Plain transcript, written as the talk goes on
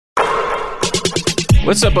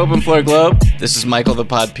What's up, Open Floor Globe? This is Michael the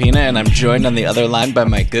Pod Pina, and I'm joined on the other line by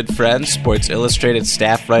my good friend, Sports Illustrated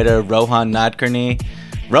staff writer Rohan Nadkarni.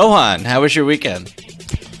 Rohan, how was your weekend?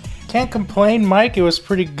 Can't complain, Mike. It was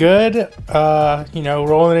pretty good.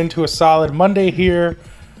 Rolling into a solid Monday here.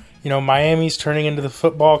 Miami's turning into the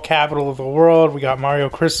football capital of the world. We got Mario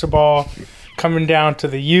Cristobal coming down to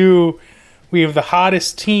the U. We have the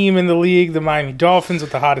hottest team in the league, the Miami Dolphins,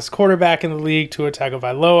 with the hottest quarterback in the league, Tua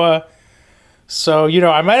Tagovailoa. So,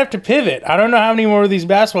 I might have to pivot. I don't know how many more of these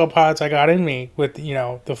basketball pods I got in me with,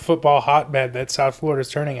 the football hotbed that South Florida is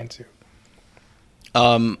turning into.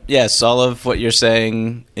 Yes, all of what you're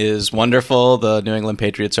saying is wonderful. The New England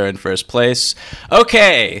Patriots are in first place.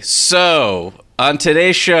 Okay, so on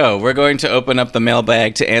today's show, we're going to open up the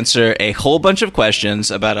mailbag to answer a whole bunch of questions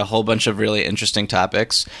about a whole bunch of really interesting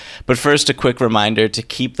topics. But first, a quick reminder to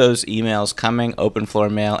keep those emails coming,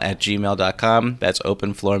 openfloormail@gmail.com. That's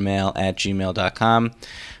openfloormail@gmail.com.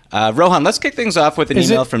 Rohan, let's kick things off with an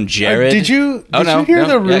email from Jared. Did you hear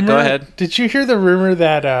the rumor? Yeah, go ahead. Did you hear the rumor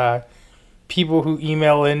that people who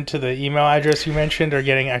email into the email address you mentioned are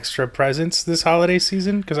getting extra presents this holiday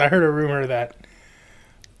season? Because I heard a rumor that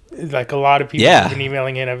a lot of people who've been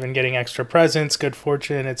emailing in have been getting extra presents, good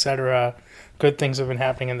fortune, etc. Good things have been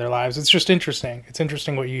happening in their lives. It's just interesting. It's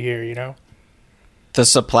interesting what you hear, The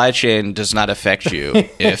supply chain does not affect you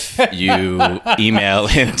if you email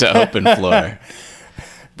into Open Floor.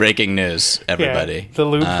 Breaking news, everybody. Yeah, the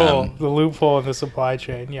loophole in the supply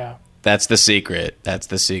chain, yeah. That's the secret.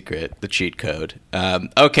 The cheat code.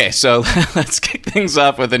 Okay, so let's kick things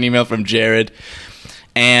off with an email from Jared.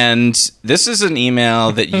 And this is an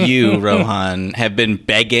email that you, Rohan, have been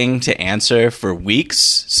begging to answer for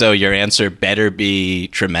weeks, so your answer better be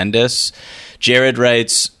tremendous. Jared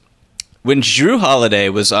writes, when Jrue Holiday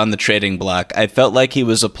was on the trading block, I felt like he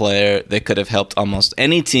was a player that could have helped almost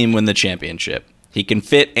any team win the championship. He can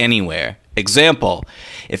fit anywhere. Example,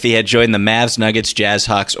 if he had joined the Mavs, Nuggets, Jazz,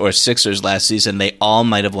 Hawks, or Sixers last season, they all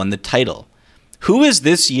might have won the title. Who is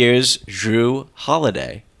this year's Jrue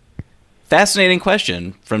Holiday? Fascinating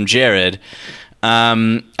question from Jared.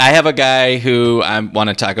 I have a guy who I want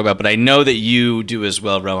to talk about, but I know that you do as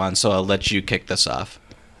well, Rohan, so I'll let you kick this off.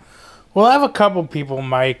 Well, I have a couple people,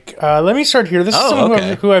 Mike. Let me start here. This is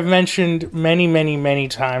someone who I've mentioned many, many, many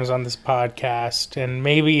times on this podcast, and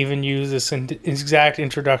maybe even used this exact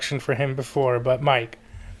introduction for him before. But, Mike,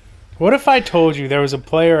 what if I told you there was a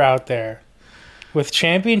player out there with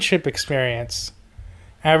championship experience,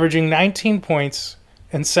 averaging 19 points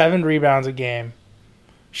and 7 rebounds a game,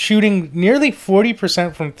 shooting nearly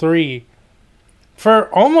 40% from three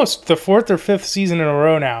for almost the 4th or 5th season in a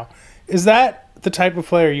row now? Is that the type of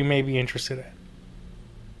player you may be interested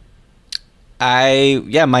in?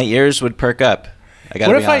 My ears would perk up.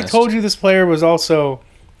 What if I told you this player was also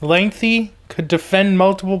lengthy, could defend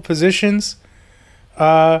multiple positions,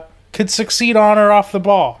 could succeed on or off the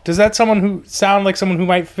ball? Does that sound like someone who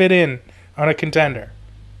might fit in on a contender?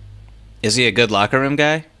 Is he a good locker room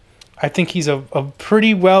guy? I think he's a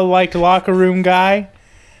pretty well-liked locker room guy.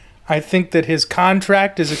 I think that his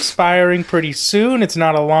contract is expiring pretty soon. It's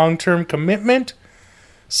not a long-term commitment.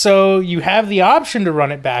 So you have the option to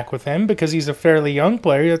run it back with him because he's a fairly young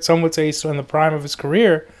player. Some would say he's in the prime of his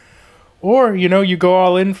career. Or, you go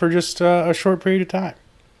all in for just a short period of time.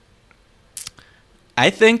 I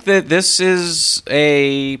think that this is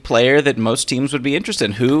a player that most teams would be interested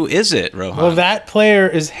in. Who is it, Rohan? Well, that player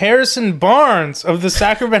is Harrison Barnes of the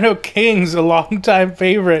Sacramento Kings, a longtime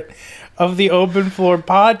favorite of the Open Floor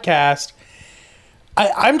podcast.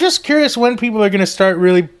 I'm just curious when people are going to start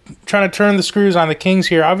really trying to turn the screws on the Kings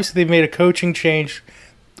here. Obviously, they've made a coaching change.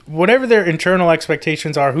 Whatever their internal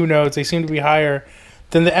expectations are, who knows? They seem to be higher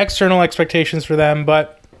than the external expectations for them,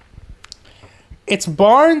 but it's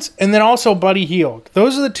Barnes and then also Buddy Hield.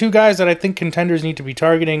 Those are the two guys that I think contenders need to be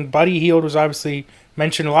targeting. Buddy Hield was obviously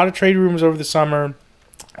mentioned in a lot of trade rumors over the summer.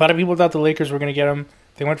 A lot of people thought the Lakers were going to get him.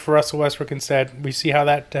 They went for Russell Westbrook instead. We see how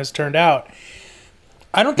that has turned out.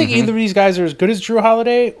 I don't think either of these guys are as good as Jrue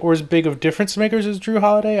Holiday or as big of difference makers as Jrue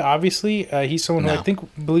Holiday. Obviously, he's someone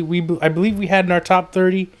who I believe we had in our top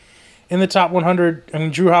 30, in the top 100. I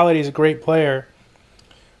mean, Jrue Holiday is a great player.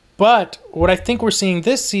 But what I think we're seeing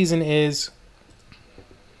this season is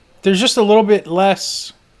there's just a little bit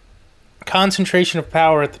less concentration of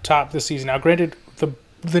power at the top this season. Now, granted,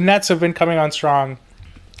 the Nets have been coming on strong.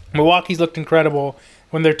 Milwaukee's looked incredible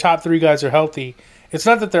when their top 3 guys are healthy. It's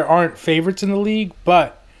not that there aren't favorites in the league,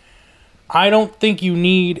 but I don't think you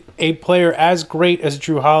need a player as great as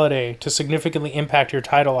Jrue Holiday to significantly impact your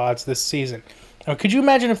title odds this season. Now, could you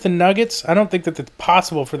imagine if the Nuggets, I don't think that it's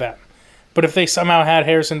possible for them, but if they somehow had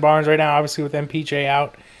Harrison Barnes right now, obviously with MPJ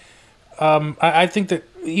out, I think that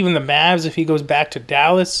even the Mavs, if he goes back to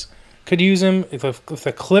Dallas, could use him. If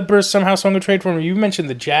the Clippers somehow swung a trade for him. You mentioned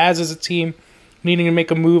the Jazz as a team needing to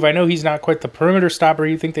make a move. I know he's not quite the perimeter stopper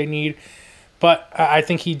you think they need, but I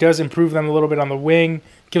think he does improve them a little bit on the wing,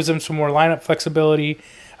 gives them some more lineup flexibility.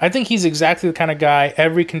 I think he's exactly the kind of guy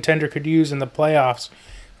every contender could use in the playoffs.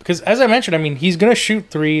 Because, as I mentioned, I mean, he's going to shoot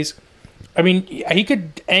threes. I mean, he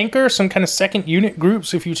could anchor some kind of second unit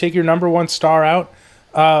groups if you take your number one star out.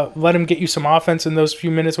 Let him get you some offense in those few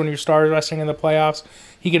minutes when your star is resting in the playoffs.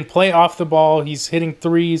 He can play off the ball. He's hitting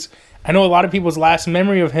threes. I know a lot of people's last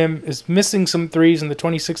memory of him is missing some threes in the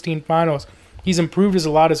 2016 finals. He's improved a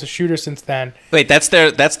lot as a shooter since then. Wait, that's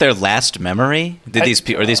their last memory? These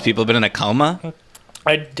people been in a coma?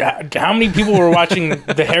 How many people were watching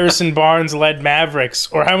the Harrison Barnes-led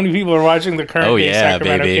Mavericks, or how many people are watching the current day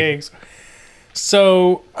Sacramento Kings?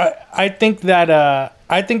 So I think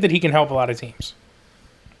that he can help a lot of teams.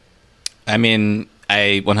 I mean,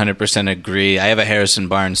 I 100% agree. I have a Harrison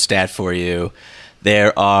Barnes stat for you.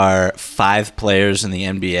 There are 5 players in the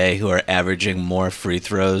NBA who are averaging more free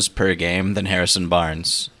throws per game than Harrison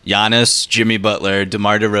Barnes. Giannis, Jimmy Butler,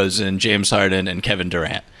 DeMar DeRozan, James Harden, and Kevin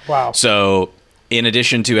Durant. Wow. So in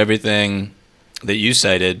addition to everything that you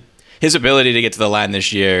cited, his ability to get to the line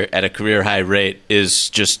this year at a career high rate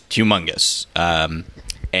is just humongous.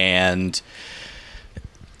 And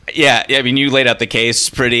yeah, I mean, you laid out the case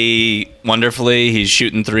pretty wonderfully. He's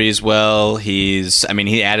shooting threes well. He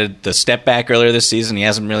added the step back earlier this season. He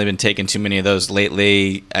hasn't really been taking too many of those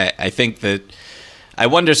lately. I think that I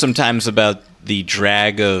wonder sometimes about the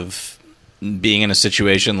drag of being in a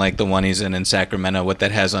situation like the one he's in Sacramento, what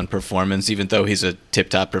that has on performance, even though he's a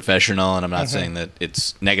tip-top professional, and I'm not saying that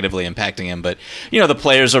it's negatively impacting him, but, the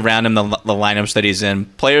players around him, the lineups that he's in,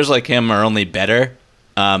 players like him are only better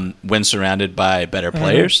when surrounded by better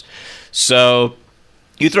players. So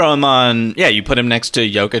you throw him on, you put him next to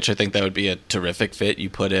Jokic, I think that would be a terrific fit. You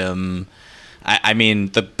put him,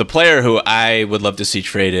 the player who I would love to see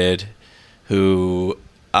traded, who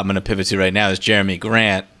I'm going to pivot to right now, is Jeremy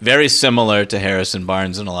Grant. Very similar to Harrison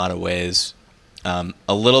Barnes in a lot of ways. A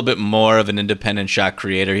little bit more of an independent shot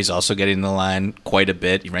creator. He's also getting the line quite a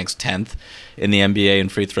bit. He ranks 10th in the NBA in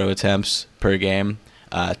free throw attempts per game,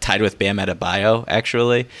 tied with Bam Adebayo,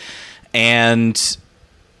 actually. And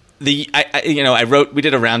we did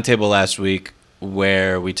a roundtable last week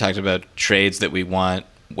where we talked about trades that we want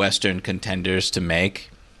Western contenders to make.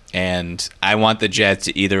 And I want the Jets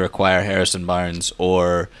to either acquire Harrison Barnes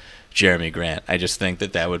or Jeremy Grant. I just think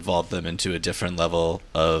that would vault them into a different level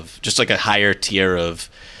of just like a higher tier of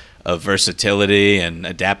versatility and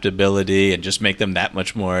adaptability, and just make them that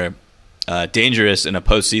much more dangerous in a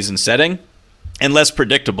postseason setting and less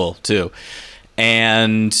predictable too.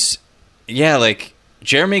 And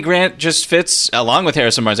Jeremy Grant just fits along with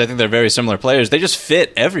Harrison Barnes. I think they're very similar players. They just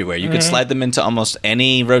fit everywhere. You could slide them into almost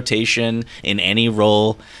any rotation in any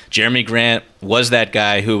role. Jeremy Grant was that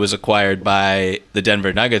guy who was acquired by the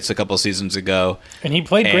Denver Nuggets a couple seasons ago. And he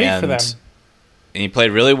played great for them. And he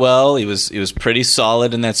played really well. He was pretty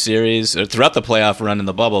solid in that series, or throughout the playoff run in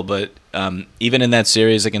the bubble. But even in that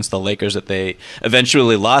series against the Lakers that they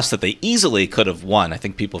eventually lost, that they easily could have won. I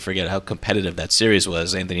think people forget how competitive that series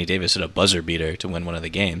was. Anthony Davis hit a buzzer beater to win one of the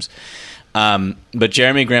games. But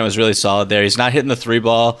Jeremy Grant was really solid there. He's not hitting the three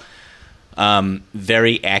ball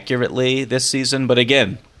very accurately this season. But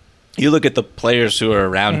again, you look at the players who are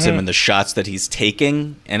around him and the shots that he's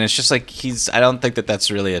taking, and it's just like I don't think that that's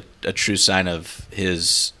really a true sign of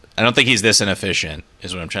his. I don't think he's this inefficient,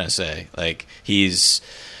 is what I'm trying to say. Like, he's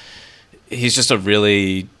just a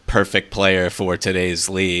really perfect player for today's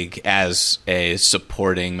league as a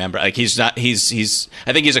supporting member. Like, I think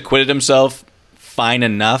he's acquitted himself fine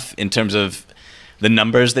enough in terms of the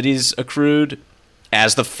numbers that he's accrued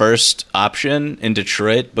as the first option in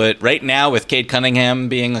Detroit. But right now, with Cade Cunningham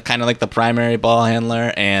being kind of like the primary ball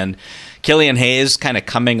handler, and Killian Hayes kind of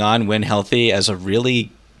coming on when healthy as a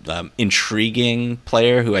really intriguing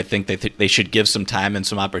player who I think they should give some time and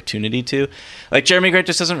some opportunity to, like, Jeremy Grant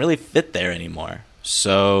just doesn't really fit there anymore.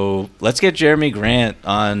 So let's get Jeremy Grant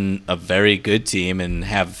on a very good team and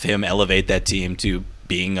have him elevate that team to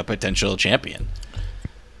being a potential champion.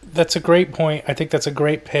 That's a great point. I think that's a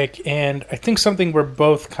great pick. And I think something we're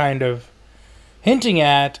both kind of hinting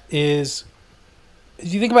at is,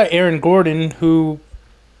 you think about Aaron Gordon, who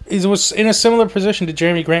was in a similar position to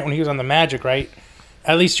Jeremy Grant when he was on the Magic, right?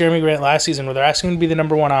 At least Jeremy Grant last season, where they're asking him to be the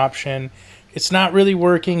number one option. It's not really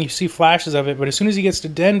working. You see flashes of it. But as soon as he gets to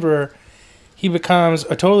Denver, he becomes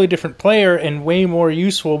a totally different player and way more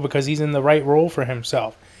useful because he's in the right role for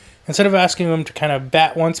himself. Instead of asking him to kind of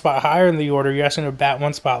bat one spot higher in the order, you're asking him to bat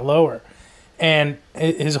one spot lower. and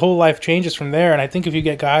his whole life changes from there. And I think if you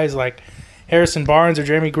get guys like Harrison Barnes or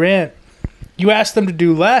Jeremy Grant, you ask them to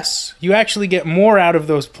do less, you actually get more out of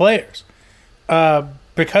those players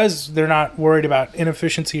because they're not worried about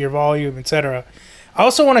inefficiency or volume, etc. I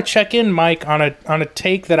also want to check in, Mike, on a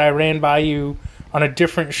take that I ran by you on a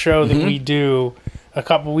different show that we do a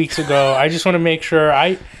couple weeks ago. I just want to make sure.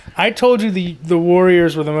 I told you the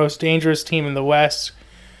Warriors were the most dangerous team in the West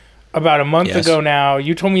about a month ago now.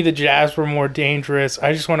 You told me the Jazz were more dangerous.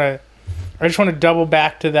 I just want to double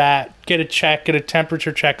back to that, get a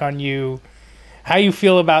temperature check on you, how you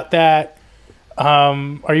feel about that.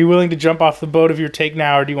 Are you willing to jump off the boat of your take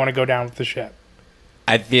now, or do you want to go down with the ship?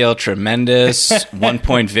 I feel tremendous.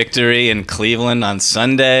 1-point victory in Cleveland on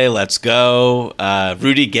Sunday. Let's go.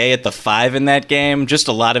 Rudy Gay at the 5 in that game. Just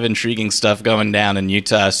a lot of intriguing stuff going down in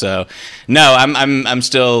Utah. So, no, I'm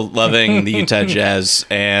still loving the Utah Jazz,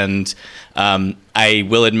 and I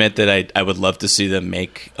will admit that I would love to see them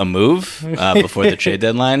make a move before the trade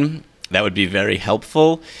deadline. That would be very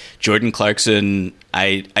helpful. Jordan Clarkson,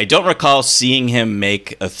 I don't recall seeing him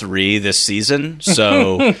make a 3 this season,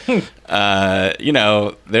 so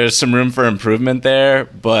there's some room for improvement there.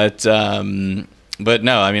 But no,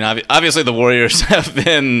 I mean, obviously the Warriors have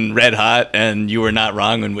been red hot, and you were not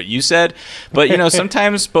wrong in what you said. But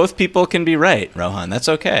sometimes both people can be right, Rohan. That's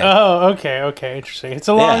okay. Oh, okay, interesting. It's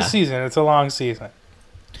a long season. It's a long season.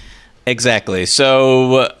 Exactly.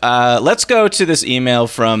 So let's go to this email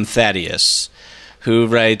from Thaddeus, who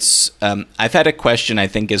writes, I've had a question I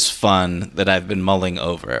think is fun that I've been mulling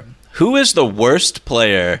over. Who is the worst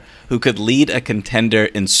player who could lead a contender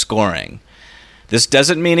in scoring? This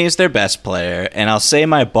doesn't mean he's their best player, and I'll say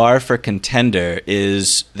my bar for contender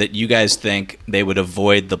is that you guys think they would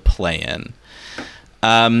avoid the play-in.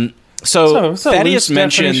 So Thaddeus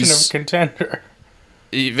mentions... definition of contender.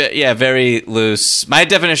 Yeah, very loose. My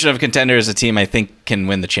definition of contender is a team I think can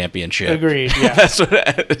win the championship. Agreed, yeah. That's what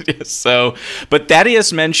it is. So, but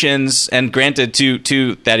Thaddeus mentions, and granted,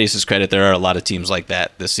 to Thaddeus' credit, there are a lot of teams like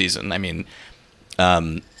that this season. I mean,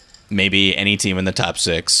 maybe any team in the top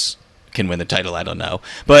 6 can win the title, I don't know.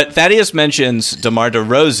 But Thaddeus mentions DeMar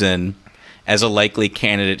DeRozan as a likely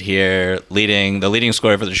candidate here, the leading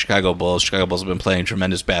scorer for the Chicago Bulls. Chicago Bulls have been playing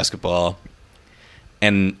tremendous basketball.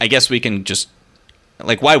 And I guess we can just...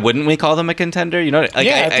 why wouldn't we call them a contender?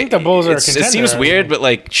 I think the Bulls are a contender. It seems weird,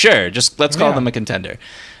 but sure, just let's call them a contender.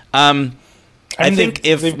 I think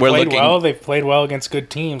if we're looking, they've played well against good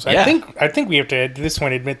teams. Yeah. I think we have to at this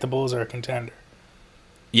point admit the Bulls are a contender.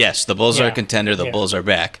 Yes, the Bulls are a contender. The Bulls are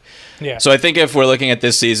back. Yeah. So I think if we're looking at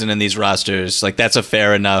this season and these rosters, that's a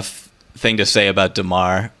fair enough thing to say about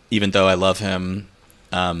DeMar. Even though I love him,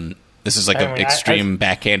 this is an extreme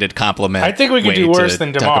backhanded compliment. I think we could do worse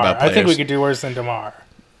than DeMar. I think we could do worse than DeMar.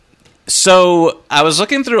 So I was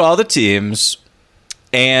looking through all the teams,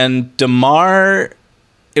 and DeMar,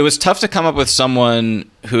 it was tough to come up with someone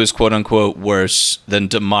who is quote unquote worse than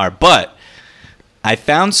DeMar, but I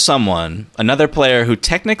found another player who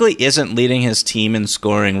technically isn't leading his team in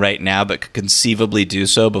scoring right now, but could conceivably do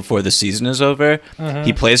so before the season is over. Mm-hmm.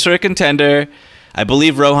 He plays for a contender. I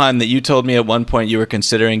believe, Rohan, that you told me at one point you were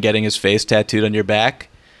considering getting his face tattooed on your back.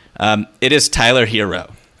 It is Tyler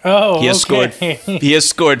Hero. Oh, he has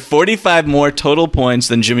scored 45 more total points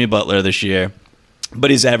than Jimmy Butler this year,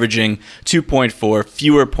 but he's averaging 2.4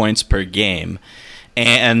 fewer points per game.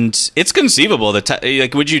 And it's conceivable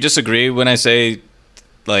that, would you disagree when I say,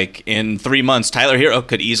 in 3 months, Tyler Hero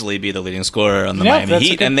could easily be the leading scorer on the Miami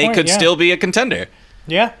Heat, and they could still be a contender?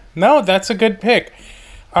 Yeah. No, that's a good pick.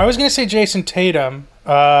 I was going to say Jason Tatum.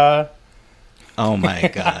 Oh, my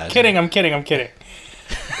God. I'm kidding.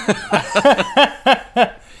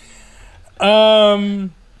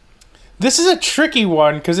 This is a tricky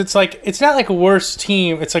one because it's not a worst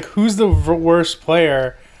team. It's who's the worst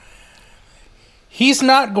player? He's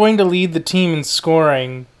not going to lead the team in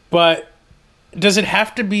scoring, but does it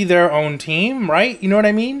have to be their own team, right? You know what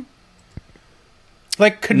I mean?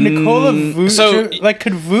 Could Nikola Vucevic,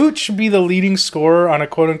 could Vuce be the leading scorer on a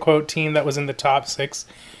quote-unquote team that was in the top 6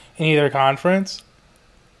 in either conference?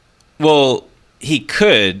 Well, he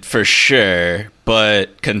could, for sure,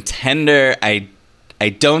 but contender, I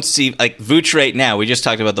don't see... Vuce right now, we just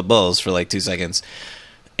talked about the Bulls for 2 seconds,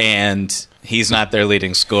 and he's not their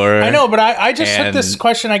leading scorer. I know, but I just took this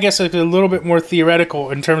question, I guess, a little bit more theoretical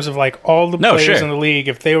in terms of, all the players in the league,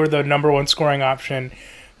 if they were the number 1 scoring option...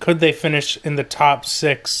 Could they finish in the top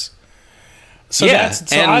 6? So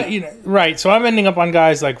right. So I'm ending up on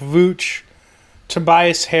guys like Vooch,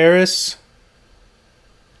 Tobias Harris.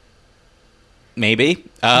 Maybe.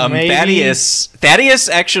 Thaddeus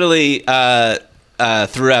actually threw out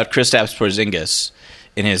Kristaps Porzingis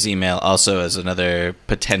in his email also as another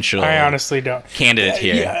potential I honestly don't. candidate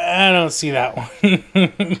here. Yeah, I don't see that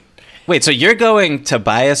one. Wait, so you're going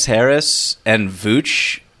Tobias Harris and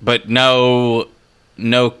Vooch, but no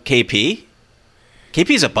KP?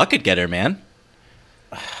 KP's a bucket getter, man.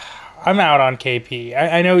 I'm out on KP.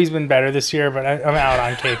 I know he's been better this year, but I'm out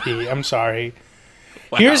on KP. I'm sorry.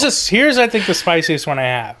 Wow. Here's I think the spiciest one I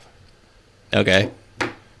have. Okay.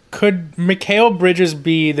 Could Mikal Bridges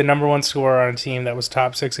be the number one scorer on a team that was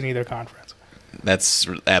top 6 in either conference? That's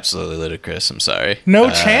absolutely ludicrous. I'm sorry. No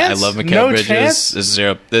chance? I love Mikal No Bridges. chance? There's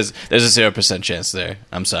a 0% chance there.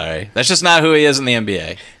 I'm sorry. That's just not who he is in the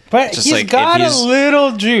NBA. But Just he's like, got if a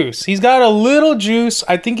little juice. He's got a little juice.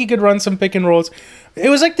 I think he could run some pick and rolls. It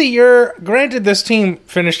was like the year, granted, this team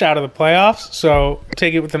finished out of the playoffs, so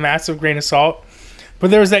take it with a massive grain of salt.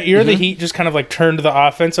 But there was that year the Heat just kind of like turned the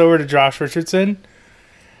offense over to Josh Richardson,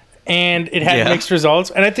 and it had mixed results.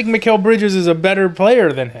 And I think Mikal Bridges is a better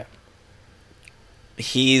player than him.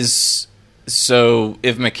 So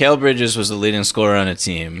if Mikal Bridges was the leading scorer on a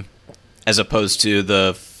team, as opposed to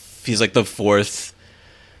he's like the fourth,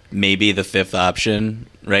 maybe the fifth option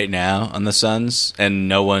right now on the Suns,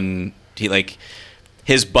 and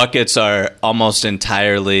his buckets are almost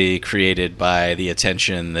entirely created by the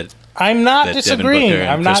attention that I'm not that disagreeing. Devin Booker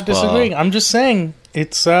and I'm not Chris Paul- disagreeing. I'm just saying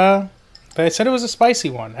it's. I said it was a spicy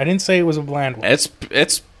one. I didn't say it was a bland one.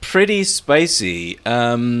 It's pretty spicy.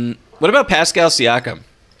 What about Pascal Siakam?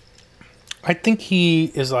 I think he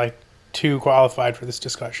is like too qualified for this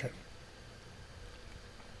discussion.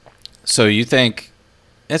 So you think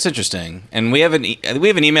that's interesting? And we have an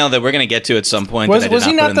email that we're going to get to at some point. Was that I did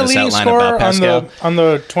he not not put in the this leading outline scorer about Pascal. on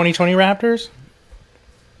the 2020 Raptors?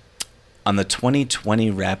 On the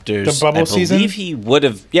 2020 Raptors, The bubble season? I believe he would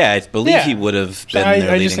have. Yeah, I believe he would have been their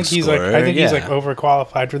I leading just think he's scorer. like. I think he's like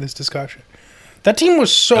overqualified for this discussion. That team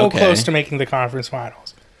was so Okay. close to making the conference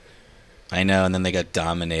finals. I know, and then they got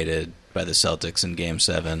dominated by the Celtics in Game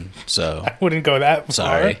 7. So I wouldn't go that far.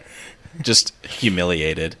 sorry, just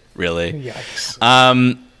humiliated, really.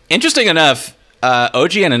 Yikes. Interesting enough,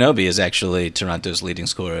 OG Anunoby is actually Toronto's leading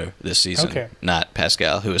scorer this season, Okay. not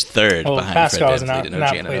Pascal, who is third Well, behind Pascal Fred has VanVleet not and OG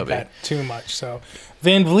played Anunoby. that too much. So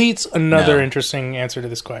Van Vliet's another No. interesting answer to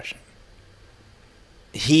this question.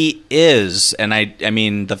 He is, and I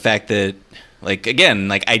mean the fact that, like, again,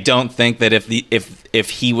 like, I don't think that if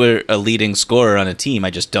he were a leading scorer on a team, I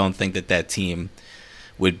just don't think that team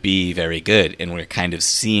would be very good, and we're kind of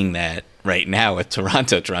seeing that right now with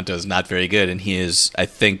Toronto. Toronto is not very good, and he is. I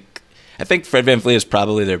think Fred VanVleet is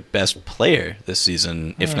probably their best player this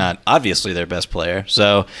season, if not obviously their best player.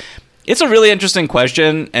 So it's a really interesting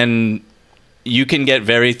question, and you can get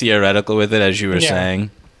very theoretical with it, as you were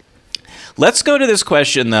saying. Let's go to this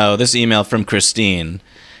question, though, this email from Christine.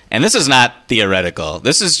 And this is not theoretical.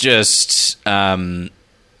 This is just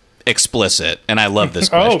explicit, and I love this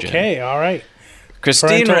question. Okay, all right.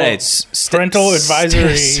 Christine writes... Parental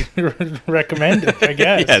advisory recommended, I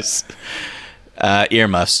guess. Yes.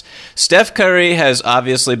 Earmuffs. Steph Curry has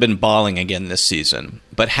obviously been balling again this season,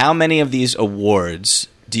 but how many of these awards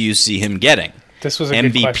do you see him getting? This was a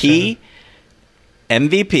good question.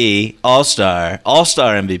 MVP, All-Star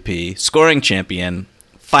MVP, Scoring Champion,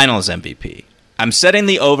 Finals MVP. I'm setting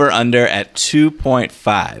the over-under at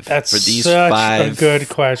 2.5 That's for these such 5 a good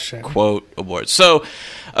question. quote awards. So,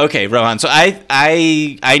 okay, Rohan. So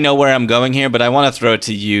I know where I'm going here, but I want to throw it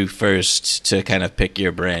to you first to kind of pick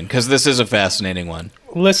your brain, because this is a fascinating one.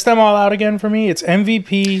 List them all out again for me. It's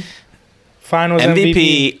MVP, Finals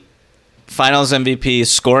MVP, Finals MVP,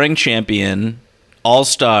 Scoring Champion,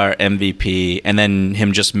 All-Star MVP, and then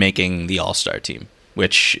him just making the All-Star team,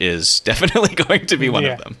 which is definitely going to be one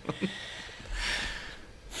of them.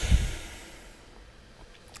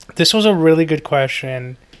 This was a really good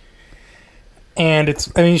question. And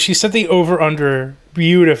she set the over-under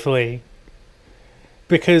beautifully.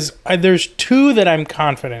 Because there's 2 that I'm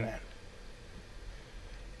confident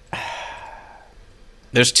in.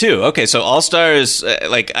 There's 2. Okay, so All-Star is,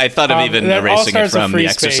 I thought of even erasing it from the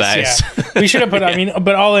exercise. Space, yeah. We should have put,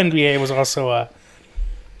 but All-NBA was also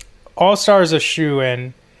All-Star is a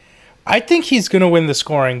shoe-in. I think he's going to win the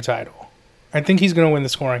scoring title.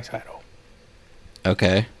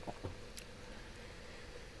 Okay.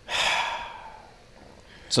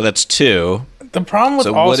 So that's 2. The problem with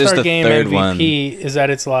So what is All-Star the Game third MVP is that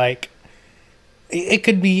it's like it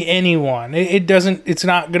could be anyone. It doesn't. It's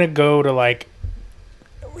not gonna go to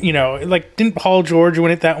didn't Paul George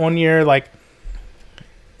win it that one year? Like,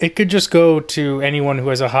 it could just go to anyone who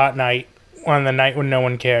has a hot night on the night when no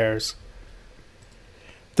one cares.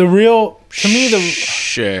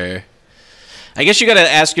 Sure. I guess you got to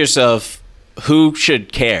ask yourself, who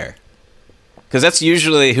should care? Because that's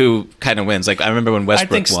usually who kind of wins. Like I remember when Westbrook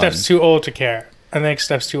I think won. Steph's too old to care.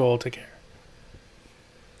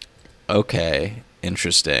 Okay,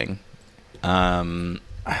 interesting. So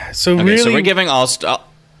really, so we're giving all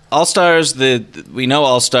stars. We know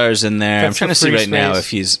all stars in there. I'm trying to see right now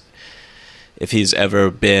if he's ever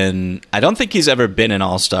been. I don't think he's ever been an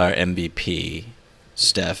all-star MVP.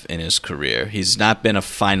 Steph in his career, he's not been a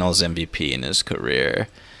Finals MVP in his career.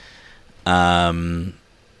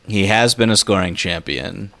 He has been a scoring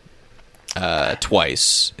champion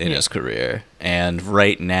twice in his career, and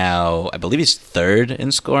right now I believe he's third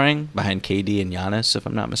in scoring behind KD and Giannis, if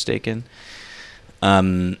I'm not mistaken.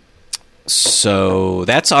 So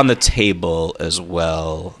that's on the table as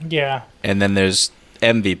well. Yeah. And then there's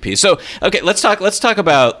MVP. So okay, let's talk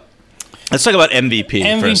about MVP for a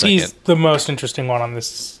second. MVP's the most interesting one on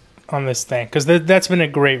this thing because that's been a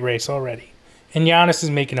great race already, and Giannis is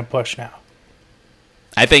making a push now.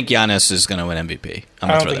 I think Giannis is going to win MVP. I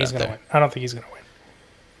don't think he's going to win.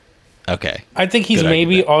 Okay. I think he's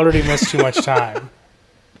maybe already missed too much time.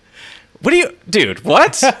 What are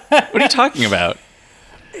you talking about?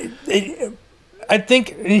 I think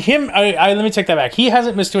him. Let me take that back. He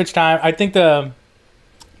hasn't missed too much time. I think the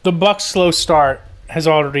Bucks' slow start has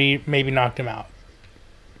already maybe knocked him out.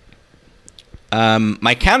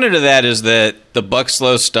 My counter to that is that the Bucks'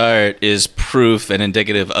 slow start is proof and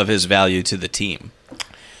indicative of his value to the team.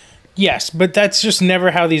 Yes, but that's just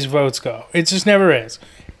never how these votes go. It just never is.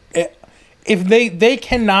 If they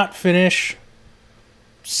cannot finish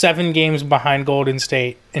 7 games behind Golden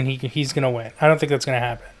State and he's going to win. I don't think that's going to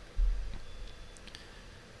happen.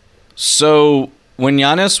 So when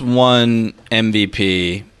Giannis won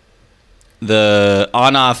MVP, the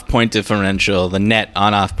on-off point differential, the net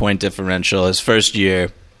on-off point differential, his first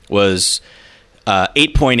year was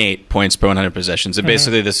 8.8 points per 100 possessions. And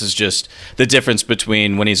basically this is just the difference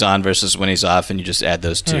between when he's on versus when he's off, and you just add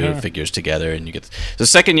those two figures together and you get... The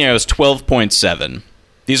second year was 12.7.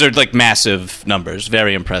 These are like massive numbers,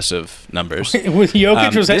 very impressive numbers. With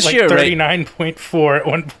Jokic was at like 39.4 at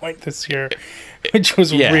one point this year, which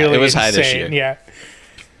was really it was insane. High this year. Yeah.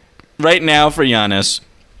 Right now for Giannis,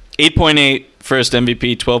 8.8 first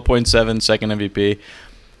MVP, 12.7 second MVP.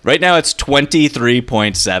 Right now it's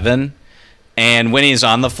 23.7, and when he's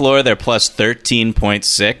on the floor, they're plus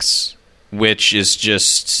 13.6, which is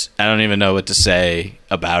just, I don't even know what to say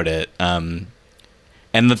about it. And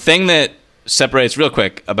the thing that separates, real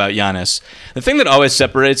quick about Giannis, the thing that always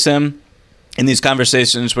separates him in these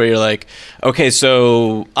conversations where you're like, okay,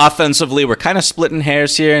 so offensively we're kind of splitting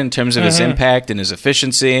hairs here in terms of his impact and his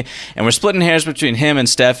efficiency, and we're splitting hairs between him and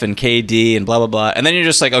Steph and KD and blah blah blah, and then you're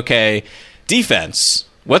just like, okay, defense,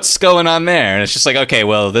 what's going on there? And it's just like, okay,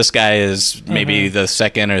 well, this guy is maybe the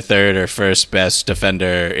second or third or first best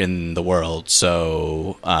defender in the world,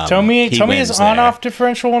 so tell me his on-off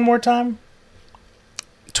differential one more time.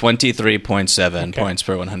 23.7 points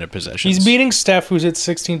per 100 possessions. He's beating Steph, who's at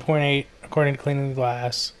 16.8, according to Cleaning the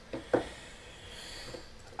Glass.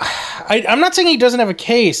 I'm not saying he doesn't have a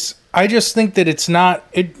case. I just think that it's not...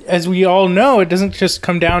 as we all know, it doesn't just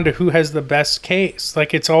come down to who has the best case.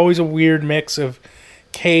 Like, it's always a weird mix of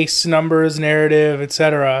case, numbers, narrative,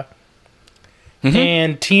 etc.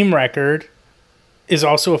 And team record is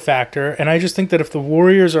also a factor. And I just think that if the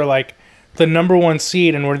Warriors are like the number one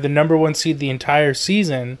seed and we're the number one seed the entire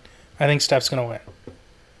season, I think Steph's going to win.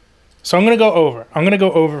 So I'm going to go over. I'm going to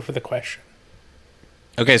go over for the question.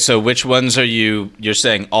 Okay, so which ones are you're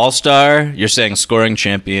saying all-star, you're saying scoring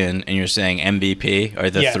champion, and you're saying MVP are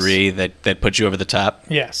the three that put you over the top?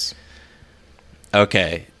 Yes.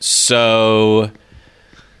 Okay, so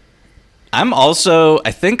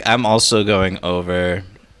I think I'm also going over.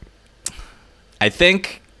 I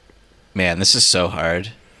think, man, this is so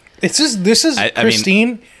hard. This is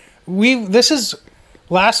Christine.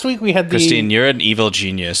 Last week we had the... Christine, you're an evil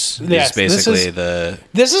genius. Yes, this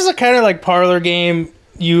is a kind of like parlor game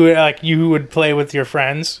you would play with your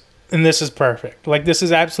friends, and this is perfect. Like, this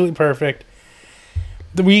is absolutely perfect.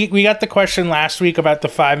 We got the question last week about the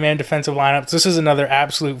 5-man defensive lineups. This is another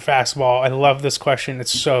absolute fastball. I love this question.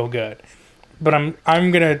 It's so good. But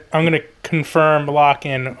I'm gonna confirm, lock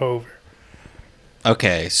in, over.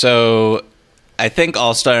 Okay, so I think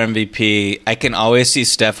All-Star MVP, I can always see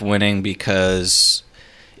Steph winning because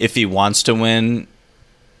if he wants to win,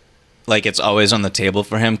 like, it's always on the table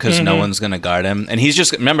for him because no one's going to guard him. And he's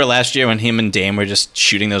just... Remember last year when him and Dame were just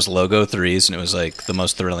shooting those logo threes, and it was, like, the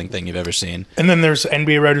most thrilling thing you've ever seen. And then there's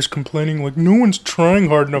NBA writers complaining, like, no one's trying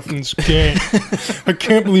hard enough in this game. I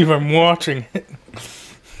can't believe I'm watching it.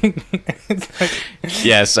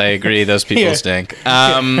 Yes, I agree. Those people stink.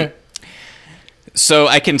 So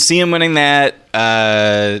I can see him winning that.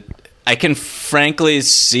 I I can frankly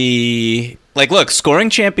see, like, look, scoring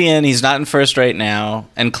champion, he's not in first right now,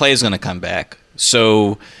 and Clay's going to come back.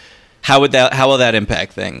 So how will that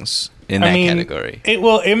impact things in that category? It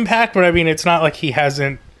will impact, but I mean, it's not like he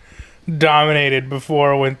hasn't dominated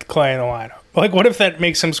before with Clay in the lineup. Like, what if that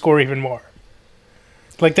makes him score even more?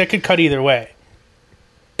 Like, that could cut either way.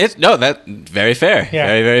 That very fair. Yeah.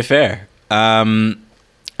 Very, very fair.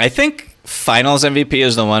 I think Finals MVP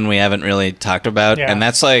is the one we haven't really talked about, and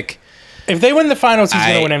that's like, if they win the Finals, he's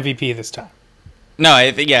going to win MVP this time. No,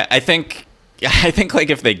 I think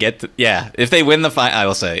like if they win the I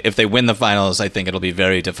will say if they win the Finals, I think it'll be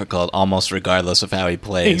very difficult, almost regardless of how he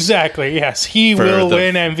plays. Exactly. Yes, he will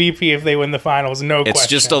win MVP if they win the Finals. No question. It's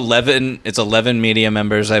just 11. It's 11 media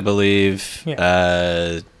members, I believe.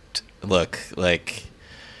 Yeah. Look, like,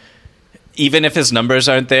 even if his numbers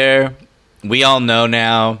aren't there, we all know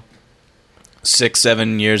now,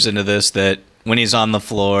 6-7 years into this, that when he's on the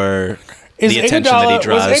floor, the attention that he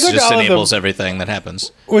draws just enables everything that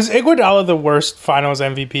happens. Was Iguodala the worst Finals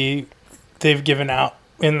MVP they've given out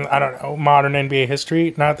in, I don't know, modern NBA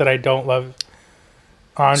history? Not that I don't love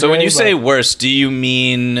Andre. So when you say worst, do you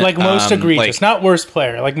mean... like most egregious. Not worst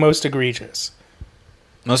player, like most egregious.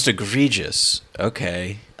 Most egregious.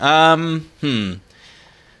 Okay.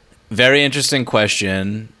 Very interesting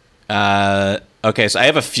question. Okay, so I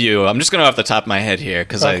have a few. I'm just going to go off the top of my head here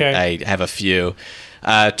because I have a few.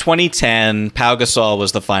 2010, Pau Gasol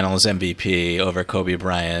was the Finals MVP over Kobe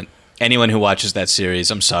Bryant. Anyone who watches that series,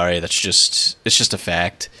 I'm sorry, it's just a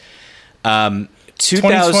fact.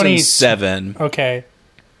 2007. Okay.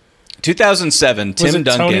 2007, Tim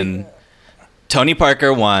Duncan. Tony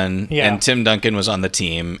Parker won, and Tim Duncan was on the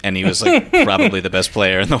team, and he was like probably the best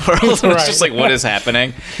player in the world. It's just like, what is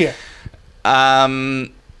happening? Yeah.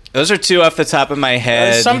 Those are two off the top of my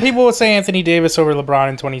head. Some people would say Anthony Davis over LeBron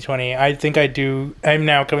in 2020. I think I do. I'm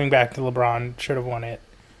now coming back to LeBron. Should have won it.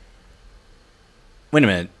 Wait a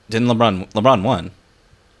minute. Didn't LeBron won?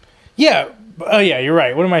 Yeah. Oh, yeah, you're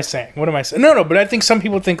right. What am I saying? No, but I think some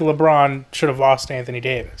people think LeBron should have lost to Anthony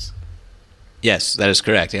Davis. Yes, that is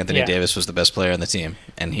correct. Anthony Davis was the best player on the team,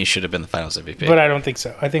 and he should have been the Finals MVP. But I don't think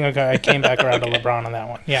so. I think I came back around to LeBron on that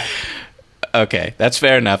one. Yeah. Okay, that's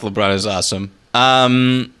fair enough. LeBron is awesome.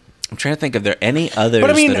 I'm trying to think if there are any others.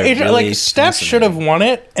 But I mean, that are really like, Steph should have won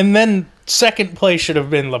it, and then second place should have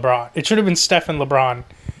been LeBron. It should have been Steph and LeBron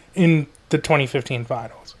in the 2015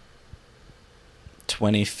 Finals.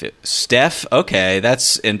 Steph? Okay,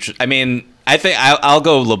 that's interesting. I mean, I think I'll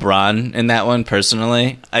go LeBron in that one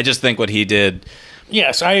personally. I just think what he did.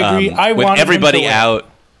 Yes, I agree. I with want everybody out.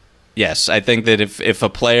 Yes, I think that if a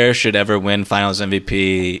player should ever win Finals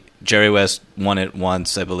MVP, Jerry West won it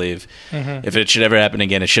once, I believe. Mm-hmm. If it should ever happen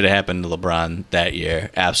again, it should have happened to LeBron that year.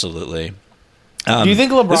 Absolutely. Do you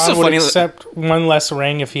think LeBron would accept one less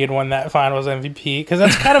ring if he had won that Finals MVP? Because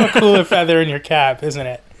that's kind of a cooler feather in your cap, isn't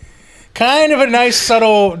it? Kind of a nice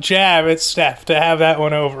subtle jab at Steph to have that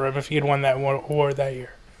one over him if he had won that award that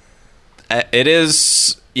year. It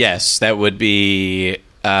is, yes, that would be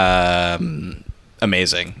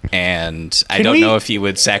amazing. And I don't know if he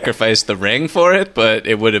would sacrifice the ring for it, but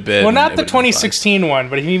it would have been... Well, not the 2016 one,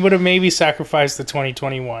 but he would have maybe sacrificed the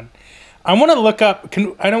 2021. I want to look up...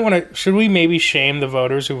 Should we maybe shame the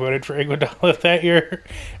voters who voted for Iguodala that year?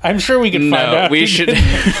 I'm sure we could find out. We should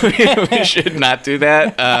not do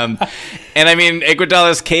that. And I mean,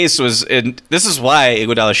 Iguodala's case was... this is why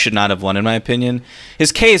Iguodala should not have won, in my opinion.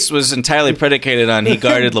 His case was entirely predicated on he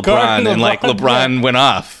guarded LeBron, and like LeBron went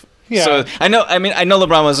off. Yeah. So I know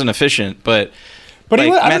LeBron wasn't efficient, but like,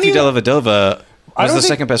 Matthew Dellavedova was the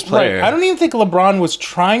second best player. Right. I don't even think LeBron was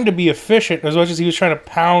trying to be efficient as much as he was trying to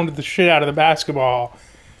pound the shit out of the basketball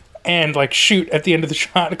and like shoot at the end of the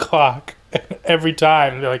shot clock every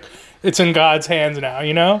time. They're like, it's in God's hands now,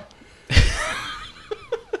 you know?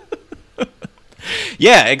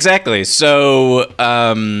 Yeah, exactly. So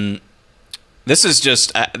this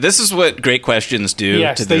is what great questions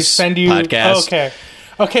do to this podcast.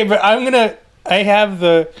 Okay, but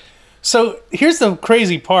so here's the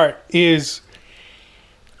crazy part is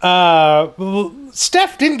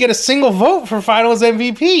Steph didn't get a single vote for Finals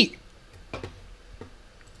MVP.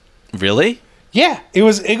 Really? Yeah, it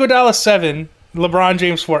was Iguodala 7, LeBron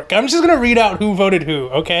James 4. I'm just going to read out who voted who,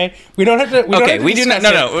 okay? We don't have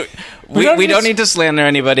to... We don't need to slander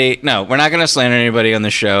anybody. No, we're not going to slander anybody on the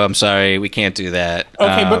show. I'm sorry, we can't do that.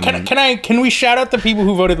 Okay, but can we shout out the people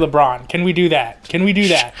who voted LeBron? Can we do that?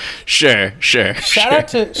 Sure. Shout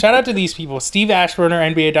out to these people. Steve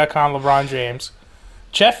Ashburner, NBA.com, LeBron James.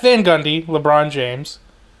 Jeff Van Gundy, LeBron James.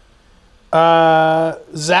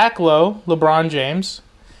 Zach Lowe, LeBron James.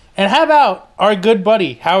 And how about our good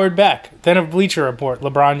buddy, Howard Beck, then of Bleacher Report,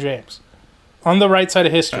 LeBron James. On the right side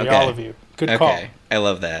of history, Okay. all of you. Good call. Okay, I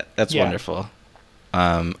love that. That's Yeah. wonderful.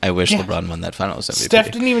 I wish LeBron won that Finals MVP.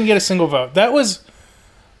 Steph didn't even get a single vote. That was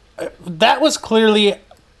clearly,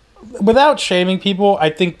 without shaming people, I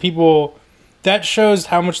think that shows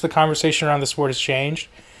how much the conversation around the sport has changed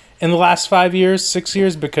in the last 5 years, 6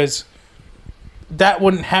 years, because that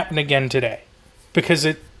wouldn't happen again today. Because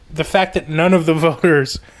the fact that none of the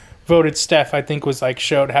voters voted Steph, I think, was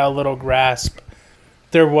showed how little grasp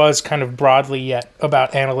there was kind of broadly yet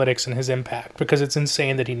about analytics and his impact, because it's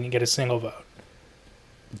insane that he didn't get a single vote.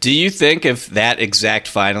 Do you think if that exact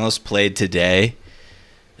finals played today,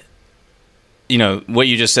 what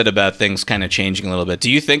you just said about things kind of changing a little bit, do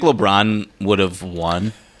you think LeBron would have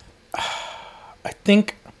won? I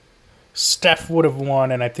think Steph would have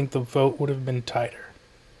won, and I think the vote would have been tighter.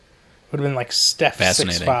 It would have been Steph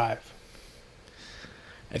 6-5.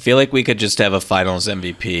 I feel like we could just have a Finals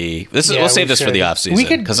MVP. We'll save this for the offseason,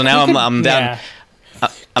 because now I'm down. Yeah.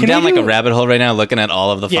 I'm down a rabbit hole right now, looking at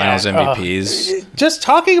all of the Finals MVPs. Just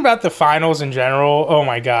talking about the Finals in general. Oh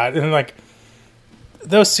my god! And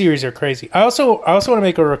those series are crazy. I also want to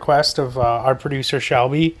make a request of our producer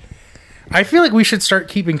Shelby. I feel like we should start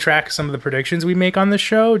keeping track of some of the predictions we make on this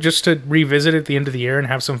show, just to revisit at the end of the year and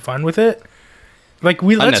have some fun with it.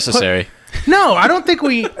 Unnecessary. No, I don't think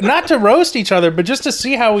not to roast each other, but just to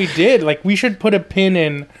see how we did. We should put a pin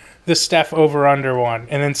in the Steph over-under one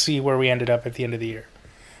and then see where we ended up at the end of the year.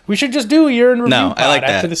 We should just do a year in review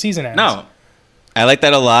after the season ends. No, I like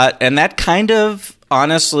that a lot. And that kind of,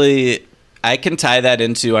 honestly, I can tie that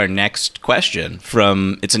into our next question.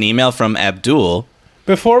 It's an email from Abdul.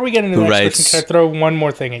 Before we get into the next question, can I throw one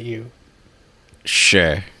more thing at you?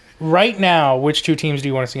 Sure. Right now, which two teams do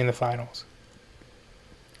you want to see in the finals?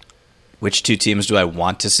 Which two teams do I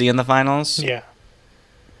want to see in the finals? Yeah.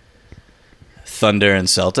 Thunder and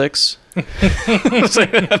Celtics. No,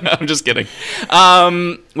 I'm just kidding.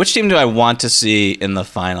 Which team do I want to see in the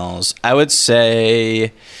finals? I would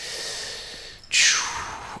say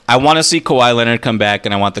I want to see Kawhi Leonard come back,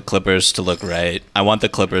 and I want the Clippers to look right. I want the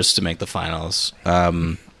Clippers to make the finals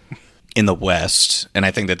in the West, and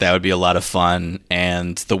I think that would be a lot of fun.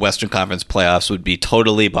 And the Western Conference playoffs would be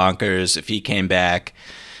totally bonkers if he came back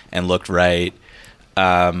and looked right.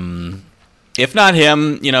 If not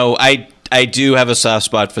him, I do have a soft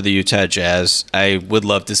spot for the Utah Jazz. I would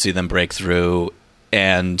love to see them break through,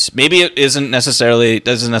 and maybe it doesn't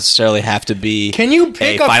necessarily have to be. Can you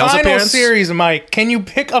pick a final appearance? Series, Mike? Can you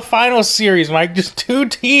pick a final series, Mike? Just two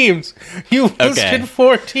teams. You listed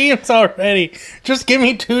 4 teams already. Just give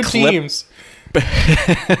me 2 teams.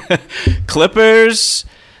 Clippers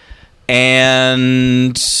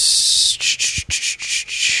and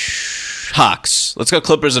Hawks. Let's go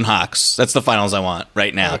Clippers and Hawks. That's the finals I want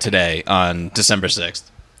right now, today, on December 6th.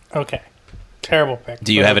 Okay. Terrible pick.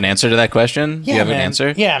 Do you have an answer to that question? Yeah, do you have an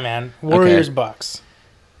answer? Yeah, man. Warriors, Bucks.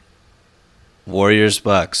 Warriors,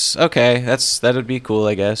 Bucks. Okay, that would be cool,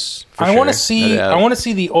 I guess. I want to see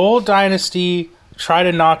the old dynasty try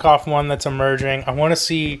to knock off one that's emerging. I want to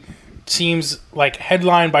see teams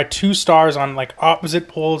headlined by 2 stars on opposite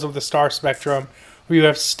poles of the star spectrum, where you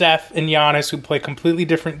have Steph and Giannis who play completely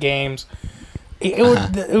different games.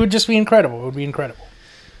 It would just be incredible. It would be incredible.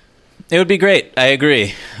 It would be great. I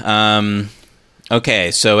agree.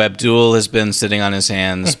 Okay, so Abdul has been sitting on his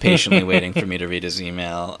hands, patiently waiting for me to read his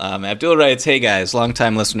email. Abdul writes, "Hey guys,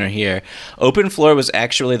 long-time listener here. Open Floor was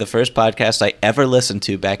actually the first podcast I ever listened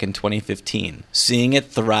to back in 2015. Seeing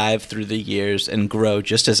it thrive through the years and grow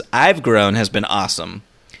just as I've grown has been awesome.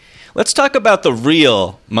 Let's talk about the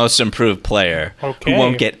real most improved player who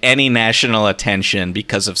won't get any national attention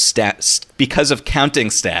because of counting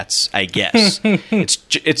stats, I guess.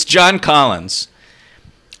 It's John Collins.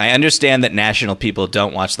 I understand that national people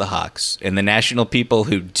don't watch the Hawks, and the national people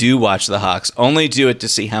who do watch the Hawks only do it to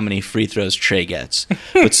see how many free throws Trey gets.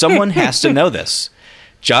 But someone has to know this.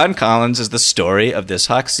 John Collins is the story of this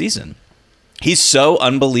Hawks season. He's so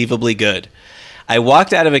unbelievably good. I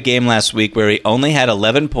walked out of a game last week where he only had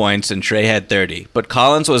 11 points and Trey had 30, but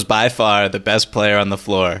Collins was by far the best player on the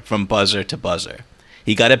floor from buzzer to buzzer.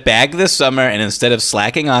 He got it bagged this summer, and instead of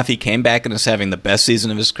slacking off, he came back and is having the best season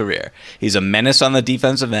of his career. He's a menace on the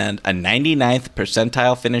defensive end, a 99th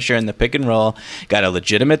percentile finisher in the pick and roll, got a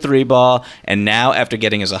legitimate 3-ball, and now, after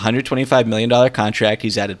getting his $125 million contract,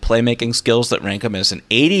 he's added playmaking skills that rank him as an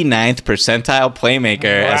 89th percentile playmaker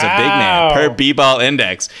as a big man per B-ball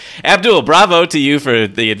index. Abdul, bravo to you for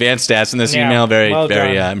the advanced stats in this email.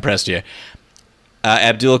 Very impressed here.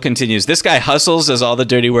 Abdul continues, this guy hustles, does all the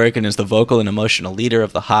dirty work, and is the vocal and emotional leader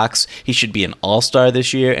of the Hawks. He should be an all-star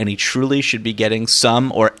this year, and he truly should be getting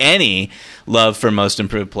some or any love for most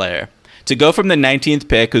improved player. To go from the 19th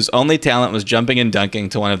pick, whose only talent was jumping and dunking,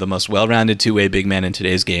 to one of the most well-rounded two-way big men in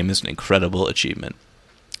today's game is an incredible achievement.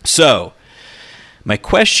 So, my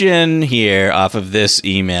question here off of this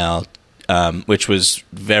email, which was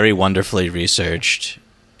very wonderfully researched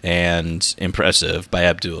and impressive by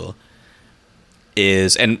Abdul,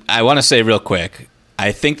 is, and I want to say real quick,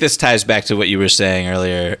 I think this ties back to what you were saying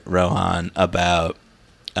earlier, Rohan, about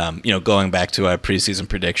going back to our preseason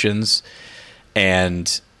predictions.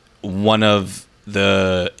 And one of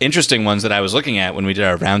the interesting ones that I was looking at when we did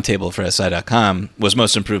our roundtable for SI.com was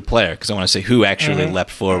most improved player, because I want to say who actually leapt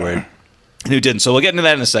forward and who didn't. So we'll get into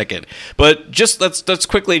that in a second. But just let's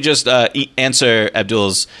quickly just answer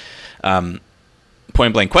Abdul's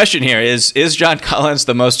point blank question here. Is John Collins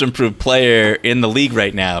the most improved player in the league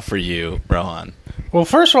right now for you, Rohan? Well,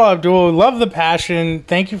 first of all, Abdul, love the passion.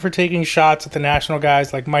 Thank you for taking shots at the national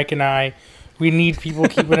guys like Mike and I. We need people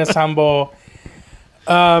keeping us humble.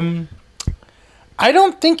 I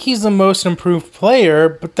don't think he's the most improved player,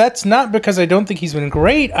 but that's not because I don't think he's been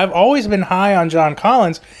great. I've always been high on John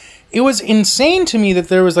Collins. It was insane to me that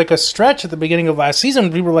there was like a stretch at the beginning of last season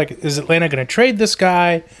when people were like, is Atlanta going to trade this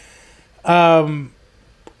guy?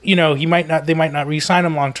 They might not re-sign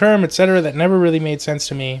him long term, etc. That never really made sense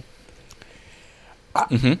to me.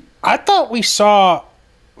 I thought we saw,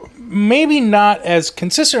 maybe not as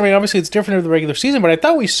consistent. I mean, obviously it's different in the regular season, but I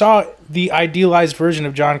thought we saw the idealized version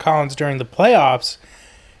of John Collins during the playoffs.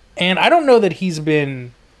 And I don't know that he's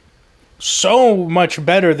been so much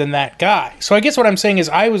better than that guy. So I guess what I'm saying is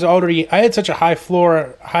I had such a high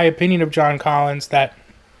floor, high opinion of John Collins that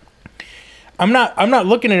I'm not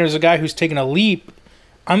looking at it as a guy who's taken a leap.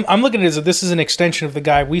 I'm looking at it as this is an extension of the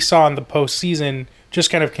guy we saw in the postseason, just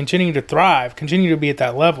kind of continuing to thrive, continue to be at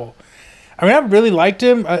that level. I mean, I really liked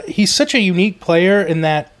him. He's such a unique player in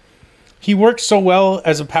that he works so well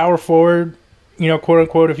as a power forward, quote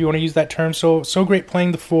unquote, if you want to use that term. So great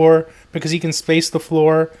playing the four because he can space the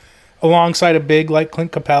floor alongside a big like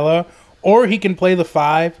Clint Capella, or he can play the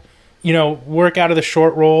five, work out of the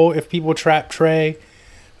short roll if people trap Trey.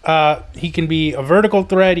 He can be a vertical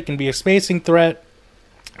threat. He can be a spacing threat.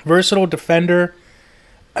 Versatile defender.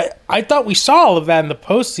 I thought we saw all of that in the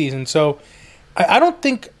postseason. So I don't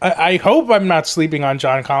think, I hope I'm not sleeping on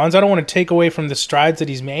John Collins. I don't want to take away from the strides that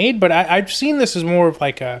he's made, but I've seen this as more of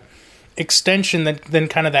like a extension than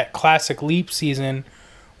kind of that classic leap season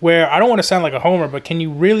where I don't want to sound like a homer, but can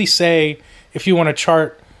you really say, if you want to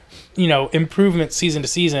chart, improvement season to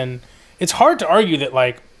season, it's hard to argue that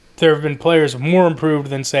like there have been players more improved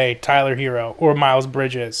than say Tyler Hero or Miles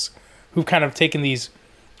Bridges who've kind of taken these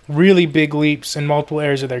really big leaps in multiple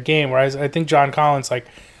areas of their game, whereas I think John Collins like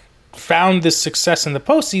found this success in the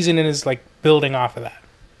postseason and is like building off of that.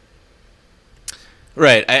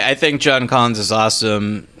 Right. I think John Collins is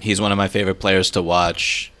awesome. He's one of my favorite players to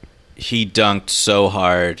watch. He dunked so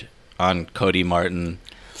hard on Cody Martin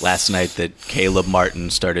last night that Caleb Martin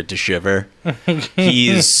started to shiver.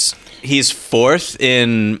 He's fourth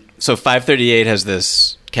in, so 538 has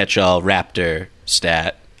this catch-all Raptor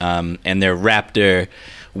stat, and their Raptor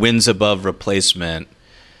wins above replacement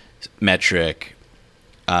metric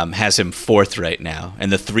has him fourth right now.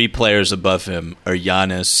 And the three players above him are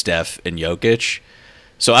Giannis, Steph, and Jokic.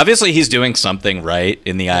 So obviously he's doing something right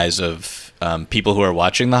in the eyes of people who are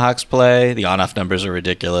watching the Hawks play. The on-off numbers are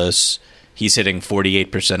ridiculous. He's hitting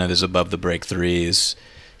 48% of his above-the-break threes.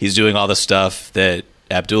 He's doing all the stuff that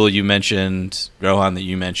Abdul, you mentioned, Rohan, that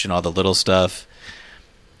you mentioned, all the little stuff.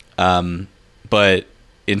 But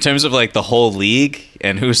in terms of like the whole league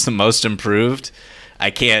and who's the most improved,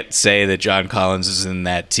 I can't say that John Collins is in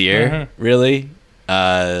that tier, really.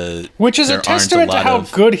 Which is a testament to how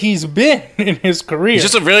good he's been in his career. He's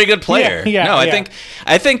just a really good player.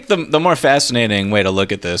 I think the more fascinating way to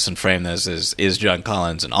look at this and frame this is John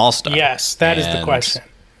Collins an all-star? Yes, that is the question.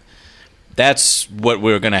 That's what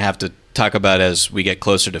we're going to have to talk about as we get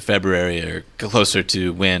closer to February or closer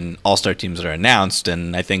to when all-star teams are announced,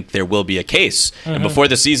 and I think there will be a case. And before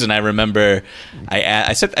the season, I remember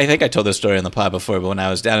I think I told this story on the pod before, but when I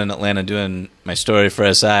was down in Atlanta doing my story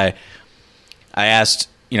for SI, I asked,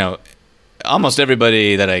 almost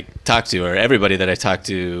everybody that I talked to, or everybody that I talked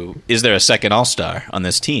to, is there a second all-star on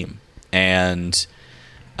this team? And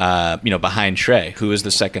behind Trey, who is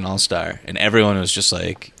the second all-star? And everyone was just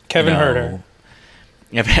like, Kevin Huerter.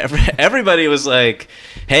 Everybody was like,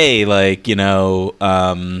 hey, we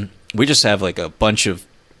just have like a bunch of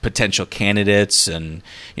potential candidates, and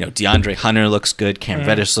DeAndre Hunter looks good, Cam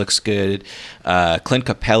Reddish looks good, Clint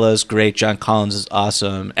Capella's great, John Collins is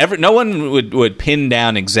awesome. No one would pin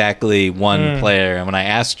down exactly one player, and when I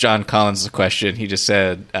asked John Collins the question, he just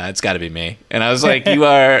said, it's got to be me. And I was like, you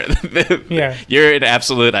are you're an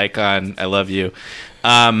absolute icon. I love you.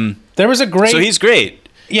 There was a great, so he's great.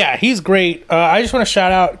 Yeah, he's great. I just want to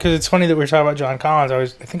shout out, because it's funny that we're talking about John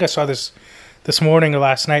Collins. I think I saw this morning or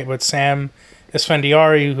last night with Sam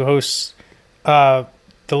Esfandiari, who hosts the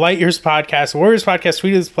Light Years podcast, the Warriors podcast,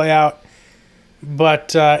 tweeted this play out.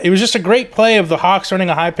 But it was just a great play of the Hawks running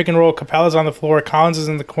a high pick and roll. Capella's on the floor, Collins is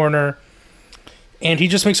in the corner, and he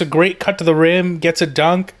just makes a great cut to the rim, gets a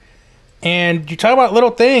dunk. And you talk about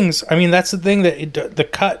little things. I mean, that's the thing, that the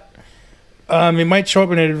cut, it might show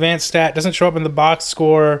up in an advanced stat, doesn't show up in the box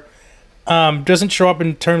score, doesn't show up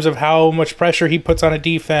in terms of how much pressure he puts on a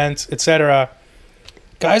defense, etc.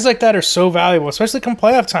 Guys like that are so valuable, especially come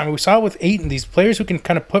playoff time. We saw it with Ayton, these players who can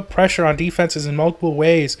kind of put pressure on defenses in multiple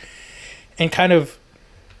ways and kind of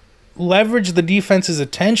leverage the defense's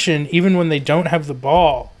attention even when they don't have the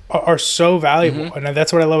ball are so valuable. And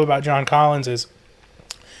that's what I love about John Collins is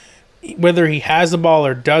whether he has the ball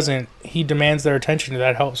or doesn't, he demands their attention.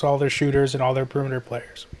 That helps all their shooters and all their perimeter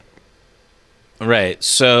players. Right.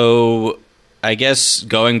 So I guess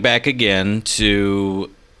going back again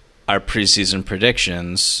to our preseason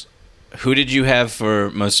predictions, who did you have for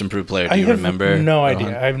most improved player? Do you remember? No idea.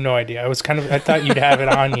 I have no idea. I thought you'd have it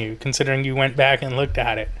on you, considering you went back and looked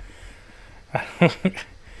at it.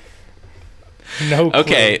 No clue.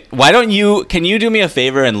 Okay, can you do me a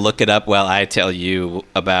favor and look it up while I tell you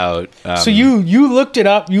about... so you looked it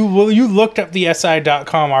up, you looked up the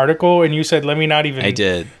SI.com article, and you said, let me not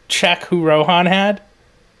even check who Rohan had?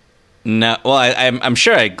 No, well, I'm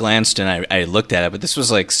sure I glanced and I looked at it, but this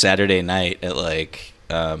was like Saturday night at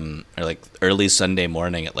or early Sunday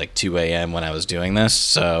morning at 2 a.m. when I was doing this.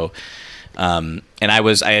 So, and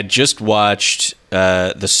I had just watched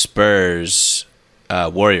the Spurs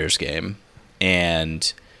Warriors game,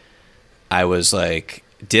 and I was like,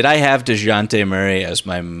 did I have DeJounte Murray as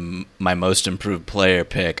my most improved player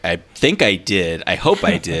pick? I think I did. I hope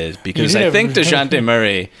I did, because I think DeJounte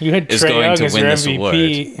Murray is going to win this award.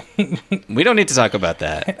 We don't need to talk about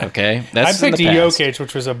that, okay? I picked Jokic,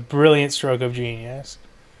 which was a brilliant stroke of genius.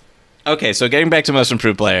 Okay, so getting back to most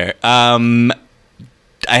improved player.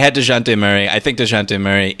 I had DeJounte Murray. I think DeJounte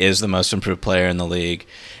Murray is the most improved player in the league.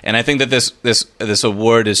 And I think that this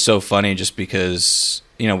award is so funny just because,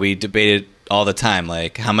 we debated all the time,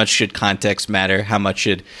 like, how much should context matter? How much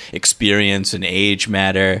should experience and age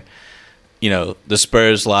matter? The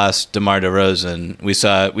Spurs lost DeMar DeRozan.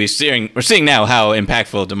 We're seeing now how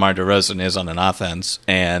impactful DeMar DeRozan is on an offense.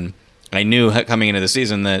 And I knew coming into the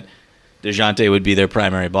season that DeJounte would be their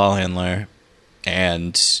primary ball handler.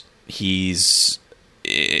 And he's,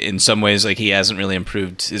 in some ways, he hasn't really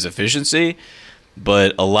improved his efficiency,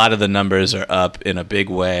 but a lot of the numbers are up in a big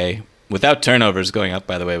way. Without turnovers going up,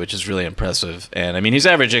 by the way, which is really impressive. And, I mean, he's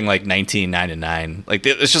averaging 19, 9, and 9.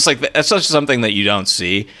 It's just that's such something that you don't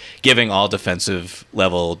see, giving all defensive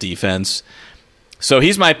level defense. So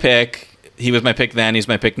he's my pick. He was my pick then. He's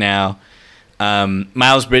my pick now.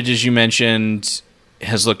 Miles Bridges, you mentioned,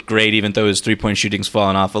 has looked great, even though his three-point shooting's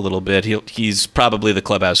fallen off a little bit. He's probably the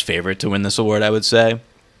clubhouse favorite to win this award, I would say.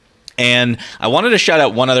 And I wanted to shout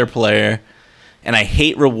out one other player. And I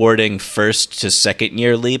hate rewarding first to second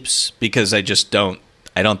year leaps because I don't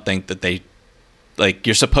think that they,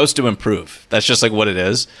 you're supposed to improve. That's just what it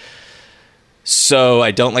is. So I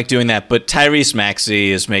don't like doing that. But Tyrese Maxey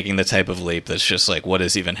is making the type of leap that's just what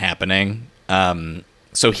is even happening?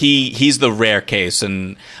 So he's the rare case.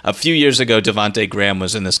 And a few years ago, Devontae Graham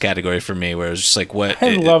was in this category for me, where it was just what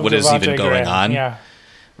is even going on? Yeah.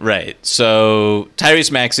 Right. So Tyrese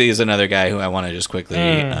Maxey is another guy who I want to just quickly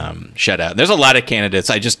shout out. There's a lot of candidates.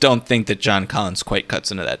 I just don't think that John Collins quite cuts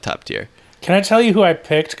into that top tier. Can I tell you who I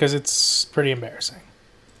picked? Because it's pretty embarrassing.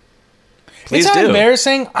 Please it's not do.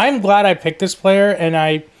 Embarrassing. I'm glad I picked this player, and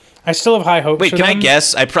I still have high hopes. Wait, can I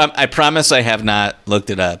guess? I promise I have not looked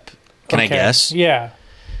it up. Can I guess? Yeah.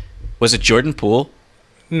 Was it Jordan Poole?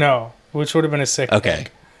 No, which would have been a sick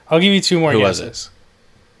pick. I'll give you two more guesses. Was it?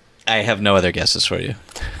 I have no other guesses for you.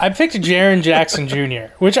 I picked Jaren Jackson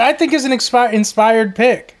Jr., which I think is an inspired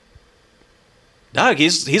pick. Dog,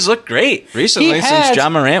 he's looked great recently since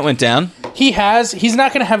John Morant went down. He's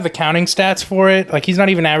not going to have the counting stats for it. He's not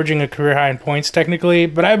even averaging a career high in points technically,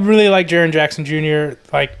 but I really like Jaren Jackson Jr.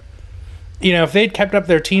 If they'd kept up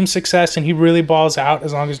their team success and he really balls out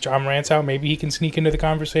as long as John Morant's out, maybe he can sneak into the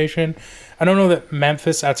conversation. I don't know that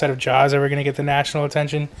Memphis, outside of Ja, is ever going to get the national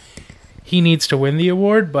attention. He needs to win the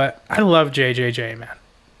award, but I love JJJ, man.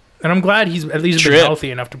 And I'm glad he's at least been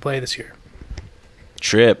healthy enough to play this year.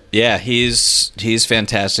 Trip. Yeah, he's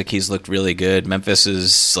fantastic. He's looked really good. Memphis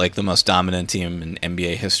is like the most dominant team in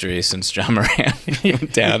NBA history since John Moran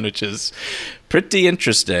went down, which is pretty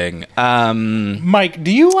interesting. Mike,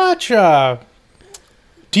 do you watch... do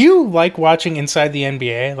you like watching Inside the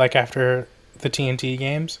NBA, like after the TNT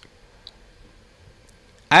games?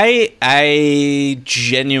 I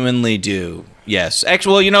genuinely do. Yes.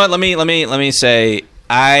 Actually, well, you know what? Let me say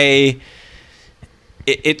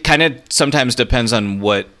it kind of sometimes depends on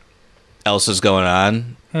what else is going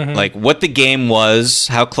on. Mm-hmm. Like what the game was,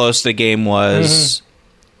 how close the game was. Mm-hmm.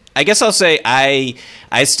 I guess I'll say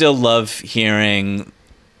I still love hearing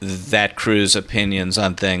that crew's opinions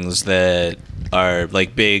on things that are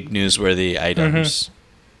like big newsworthy items. Mm-hmm.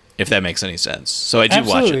 If that makes any sense. So I do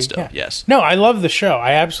watch it still, yes. No, I love the show.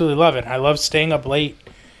 I absolutely love it. I love staying up late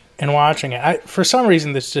and watching it. For some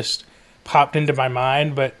reason, this just popped into my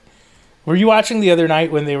mind, but were you watching the other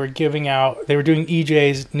night when they were doing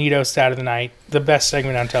EJ's Nito Stat of the Night, the best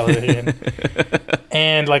segment on television,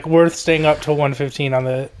 and like worth staying up till 1:15 on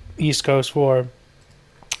the East Coast for,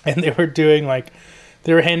 and they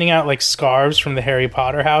were handing out like scarves from the Harry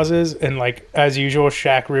Potter houses, and like as usual,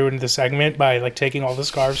 Shaq ruined the segment by like taking all the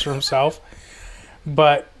scarves for himself.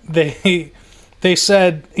 But they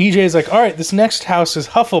said EJ's like, all right, this next house is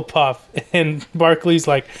Hufflepuff, and Barkley's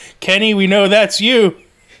like, Kenny, we know that's you.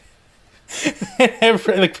 And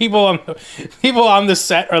like people on the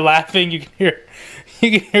set are laughing. You can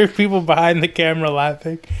hear people behind the camera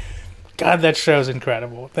laughing. God, that show's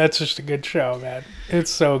incredible. That's just a good show, man. It's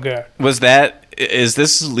so good. Is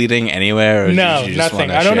this leading anywhere? Or no,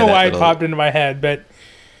 nothing. I don't know why it popped into my head, but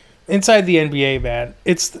Inside the NBA, man.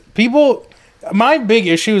 It's people. My big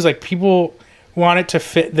issue is like people want it to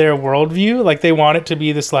fit their worldview. Like they want it to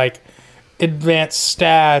be this like advanced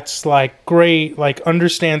stats, like great, like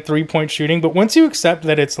understand 3-point shooting. But once you accept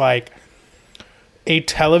that it's like a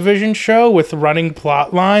television show with running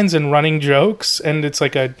plot lines and running jokes, and it's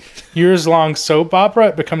like a years-long soap opera,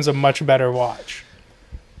 it becomes a much better watch.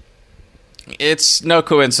 It's no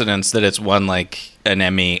coincidence that it's won like an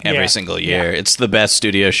Emmy every single year. Yeah. It's the best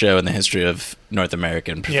studio show in the history of North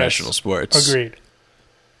American professional sports. Agreed.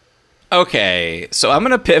 Okay, so I'm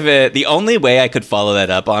going to pivot. The only way I could follow that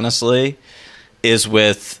up, honestly, is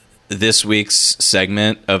with this week's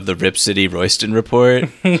segment of the Rip City Royston Report.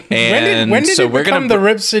 And when did it become the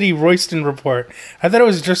Rip City Royston Report? I thought it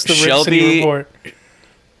was just the Rip City Report.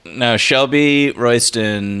 No, Shelby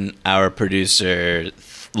Royston, our producer,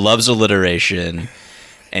 loves alliteration,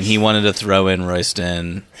 and he wanted to throw in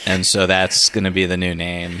Royston, and so that's going to be the new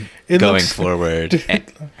name going forward.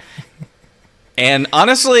 And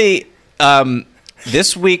honestly,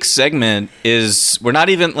 this week's segment we're not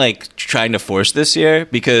even like trying to force this year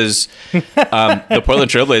because the Portland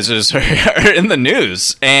Trailblazers are in the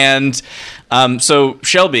news. And so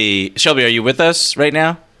Shelby, are you with us right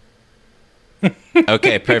now?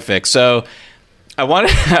 Okay, perfect. So I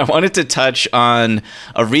wanted to touch on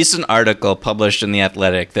a recent article published in The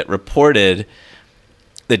Athletic that reported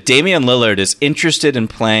that Damian Lillard is interested in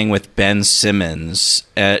playing with Ben Simmons.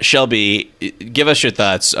 Shelby, give us your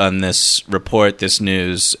thoughts on this report, this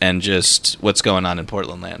news, and just what's going on in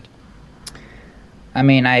Portland land. I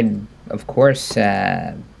mean, I, of course,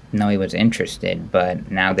 know he was interested,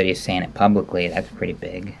 but now that he's saying it publicly, that's pretty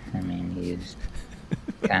big. I mean, he's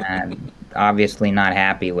kind of obviously not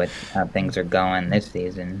happy with how things are going this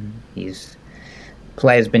season.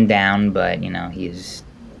 Play has been down, but, he's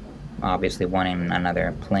obviously wanting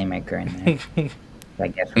another playmaker in there. I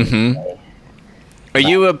guess we could say. Are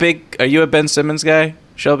you a Ben Simmons guy,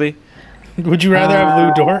 Shelby? Would you rather have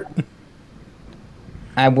Lou Dort?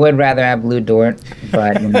 I would rather have Lou Dort,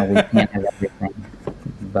 but we can't have everything.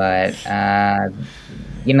 But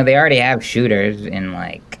they already have shooters in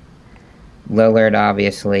like Lillard,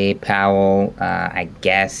 obviously, Powell, I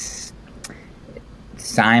guess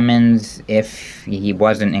Simons, if he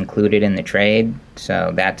wasn't included in the trade.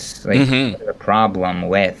 So that's like the problem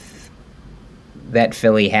with that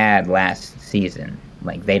Philly had last season.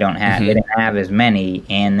 Like they didn't have as many,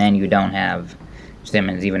 and then you don't have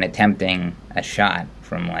Simmons even attempting a shot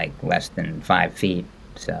from like less than 5 feet.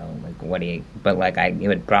 So like it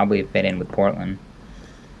would probably fit in with Portland.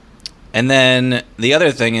 And then the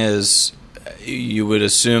other thing is, you would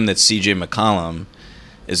assume that CJ McCollum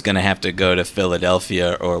is going to have to go to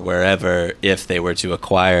Philadelphia or wherever if they were to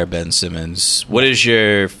acquire Ben Simmons. What is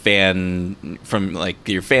your fandom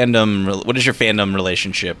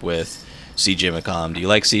relationship with CJ McCollum? Do you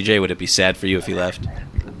like CJ? Would it be sad for you if he left?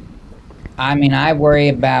 I mean, I worry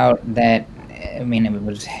about that. I mean, it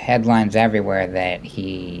was headlines everywhere that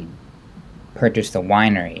he purchased a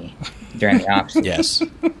winery during the off-season. Yes.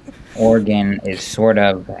 Oregon is sort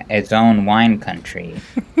of its own wine country.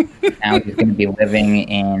 Now he's going to be living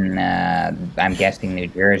in, I'm guessing, New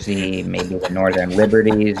Jersey, maybe the Northern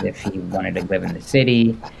Liberties if he wanted to live in the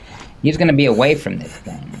city. He's going to be away from this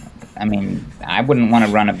thing. I mean, I wouldn't want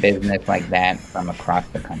to run a business like that from across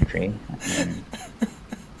the country. I mean,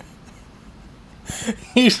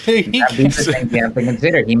 these are things you have to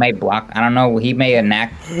consider. He may block, I don't know, he may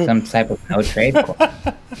enact some type of no trade clause.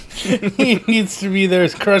 He needs to be there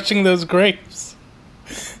crushing those grapes.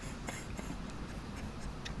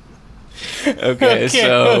 Okay,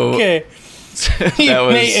 so... Okay. He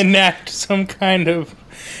may enact some kind of...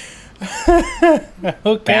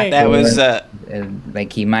 Okay. That was...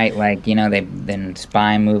 like he might, like, you know, they in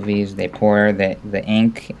spy movies they pour the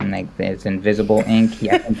ink and like it's invisible ink.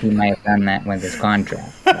 I think he might have done that with his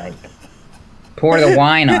contract. Like, pour the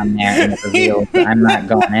wine on there and it reveals I'm not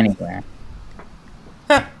going anywhere.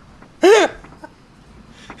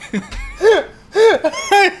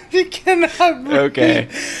 You cannot. Okay.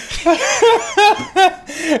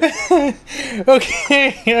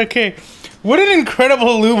 Okay. What an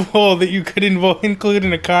incredible loophole that you could include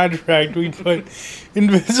in a contract. We put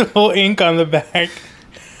invisible ink on the back.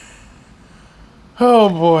 Oh,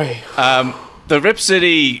 boy. The Rip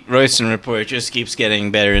City Royston Report just keeps getting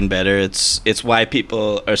better and better. It's why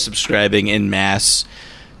people are subscribing en masse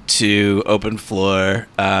to Open Floor.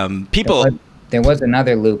 There was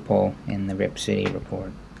another loophole in the Rip City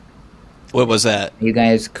Report. What was that? You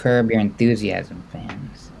guys Curb Your Enthusiasm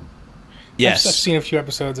fans. Yes. I've seen a few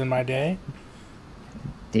episodes in my day.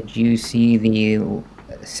 Did you see the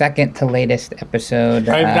second to latest episode?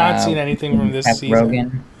 I've not seen anything from this season.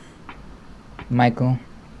 Rogan, Michael?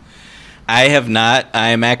 I have not.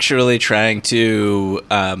 I'm actually trying to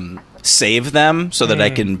save them so that I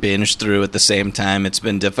can binge through at the same time. It's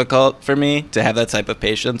been difficult for me to have that type of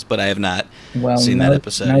patience, but I have not seen that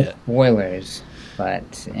episode no yet. Spoilers,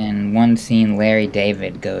 but in one scene, Larry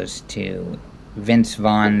David goes to Vince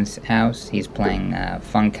Vaughn's house. He's playing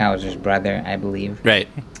Funkhauser's brother, I believe. Right.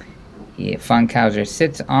 Funkhauser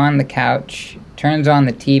sits on the couch, turns on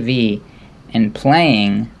the TV, and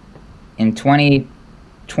playing in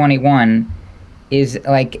 2021 is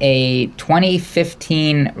like a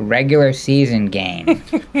 2015 regular season game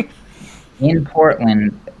in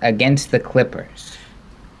Portland against the Clippers.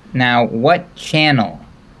 Now, what channel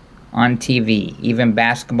on TV, even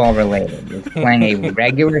basketball related, is playing a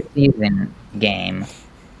regular season game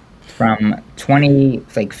from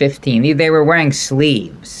 2015? They were wearing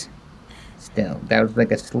sleeves. Still, that was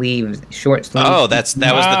like a short sleeve. Oh, that was the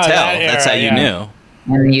tell. That's how you knew.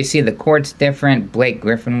 And you see the court's different. Blake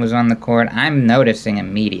Griffin was on the court. I'm noticing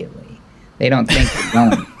immediately. They don't think they're going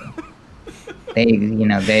to.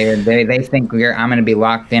 They think I'm going to be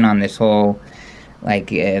locked in on this whole, like,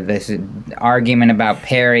 this argument about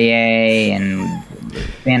Perrier and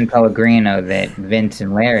San Pellegrino that Vince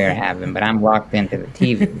and Larry are having, but I'm locked into the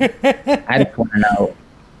TV. I just want to know,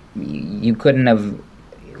 you couldn't have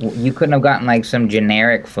gotten like some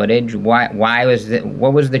generic footage. Why was it?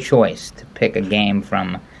 What was the choice to pick a game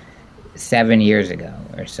from 7 years ago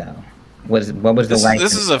or so? What was the license?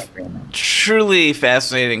 This is a truly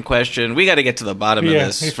fascinating question. We got to get to the bottom of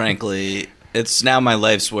this. Frankly, it's now my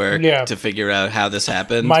life's work to figure out how this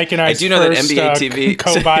happened. Mike and I do know that NBA TV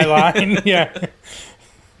co-byline. Yeah.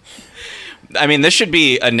 I mean, this should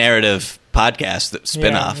be a narrative podcast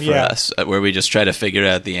spin-off for us, where we just try to figure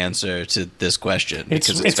out the answer to this question. It's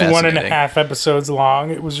 1.5 episodes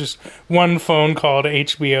long. It was just one phone call to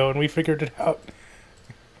HBO, and we figured it out.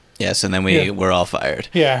 Yes, and then we were all fired.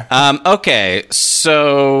 Yeah. Okay,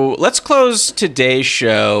 so let's close today's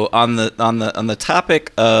show on the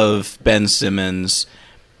topic of Ben Simmons.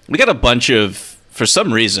 We got a bunch of, for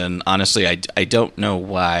some reason, honestly, I don't know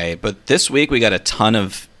why, but this week we got a ton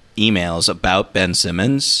of emails about Ben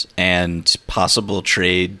Simmons and possible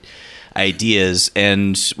trade ideas,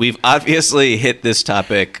 and we've obviously hit this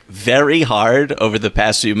topic very hard over the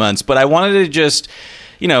past few months, but I wanted to just,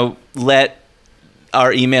 let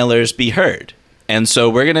our emailers be heard. And so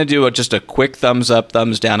we're going to do just a quick thumbs up,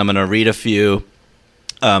 thumbs down. I'm going to read a few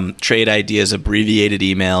trade ideas, abbreviated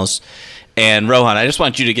emails. And Rohan, I just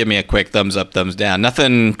want you to give me a quick thumbs up, thumbs down.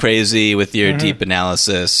 Nothing crazy with your deep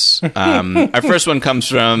analysis. Our first one comes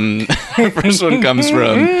from Kareem.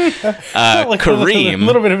 A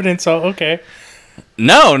little bit of an insult. Okay.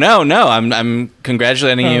 No. I'm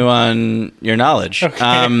congratulating you on your knowledge.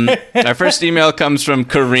 Okay. Our first email comes from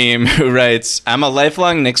Kareem, who writes, "I'm a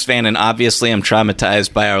lifelong Knicks fan, and obviously I'm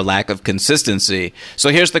traumatized by our lack of consistency. So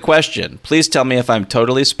here's the question. Please tell me if I'm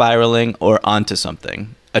totally spiraling or onto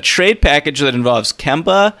something. A trade package that involves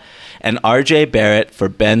Kemba and R.J. Barrett for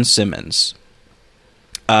Ben Simmons.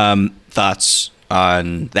 Thoughts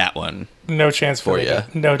on that one? No chance Philly.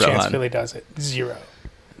 No chance Rohan. Philly does it. Zero.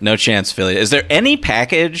 No chance Philly. Is there any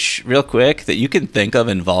package, real quick, that you can think of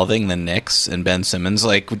involving the Knicks and Ben Simmons?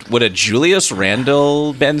 Like, would a Julius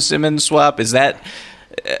Randle Ben Simmons swap? Is that?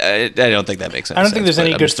 I don't think that makes sense. I don't think there's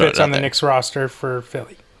any good fits on the Knicks roster for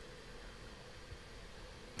Philly.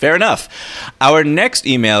 Fair enough. Our next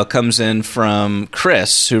email comes in from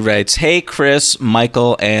Chris, who writes, "Hey, Chris,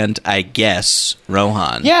 Michael, and I guess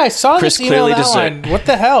Rohan." Yeah, I saw Chris this email clearly outline. What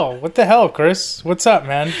the hell? What the hell, Chris? What's up,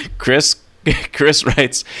 man? Chris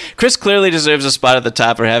writes, "Chris clearly deserves a spot at the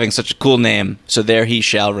top for having such a cool name, so there he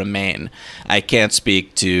shall remain. I can't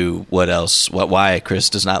speak to why Chris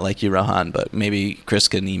does not like you, Rohan, but maybe Chris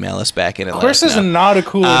can email us back in and Chris let us know." is not a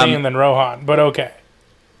cooler name than Rohan, but okay.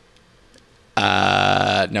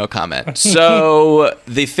 No comment. So,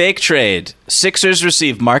 the fake trade. Sixers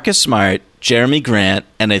receive Marcus Smart, Jeremy Grant,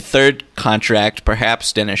 and a third contract,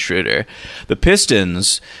 perhaps Dennis Schroeder. The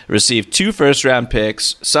Pistons receive 2 first-round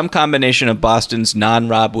picks, some combination of Boston's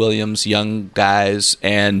non-Rob Williams young guys,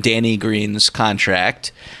 and Danny Green's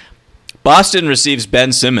contract. Boston receives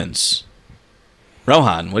Ben Simmons.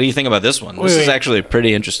 Rohan, what do you think about this one? This is actually a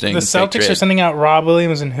pretty interesting. The Celtics are sending out Rob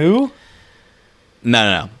Williams and who?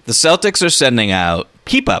 No. The Celtics are sending out...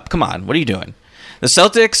 Keep up. Come on. What are you doing? The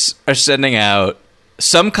Celtics are sending out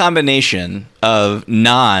some combination of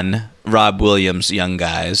non-Rob Williams young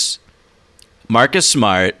guys, Marcus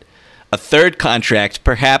Smart, a third contract,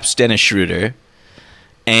 perhaps Dennis Schroeder,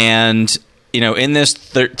 and, in this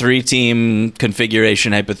 3-team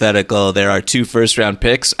configuration hypothetical, there are 2 first-round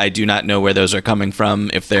picks. I do not know where those are coming from,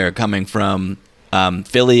 if they're coming from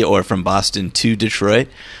Philly or from Boston to Detroit,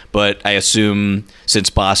 but I assume since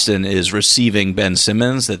Boston is receiving Ben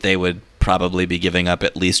Simmons that they would probably be giving up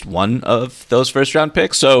at least one of those first round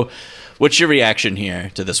picks. So what's your reaction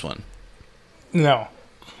here to this one? No.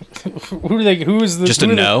 Who is the just a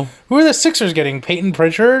no? Who are the Sixers getting? Peyton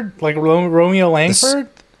Pritchard? Like Romeo Langford?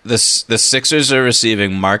 The Sixers are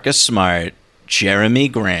receiving Marcus Smart, Jeremy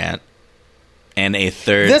Grant, and a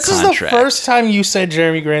third contract. This is the first time you said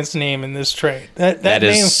Jeremy Grant's name in this trade. That name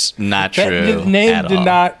is not true. That name did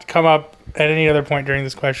not come up at any other point during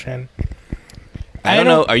this question. I don't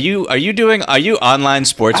know. Are you online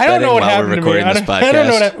sports betting while we're recording this podcast? I don't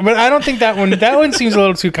know but I don't think that one seems a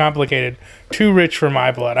little too complicated. Too rich for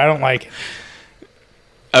my blood. I don't like it.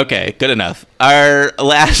 Okay, good enough. Our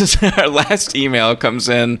last email comes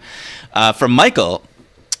in from Michael,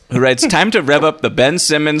 who writes, "Time to rev up the Ben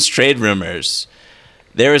Simmons trade rumors.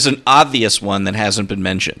 There is an obvious one that hasn't been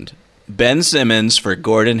mentioned. Ben Simmons for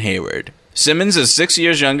Gordon Hayward. Simmons is 6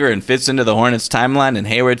 years younger and fits into the Hornets' timeline, and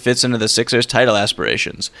Hayward fits into the Sixers' title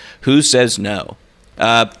aspirations. Who says no?"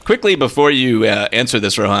 Quickly, before you answer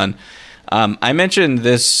this, Rohan, I mentioned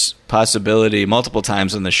this possibility multiple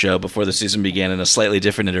times on the show before the season began in a slightly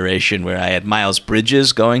different iteration where I had Miles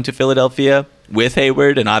Bridges going to Philadelphia with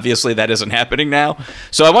Hayward, and obviously that isn't happening now.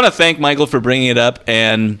 So I want to thank Michael for bringing it up,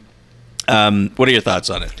 and what are your thoughts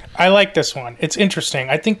on it? I like this one. It's interesting.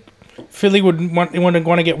 I think Philly would want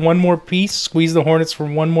to get one more piece, squeeze the Hornets for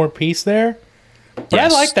one more piece there. Yeah,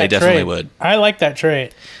 yes, I like that trade. They definitely would. I like that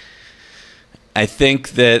trade. I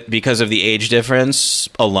think that because of the age difference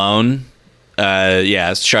alone,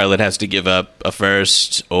 Charlotte has to give up a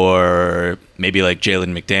first or maybe like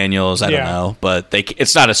Jalen McDaniels. I don't know, but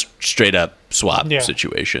it's not a straight up swap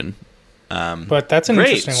situation. But that's an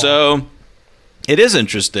interesting one. So it is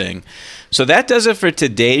interesting. So that does it for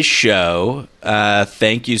today's show.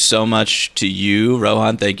 Thank you so much to you,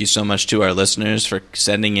 Rohan. Thank you so much to our listeners for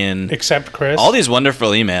sending in, except Chris, all these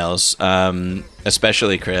wonderful emails,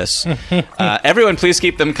 especially Chris. Everyone, please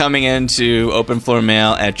keep them coming in to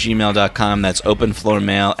openfloormail@gmail.com. That's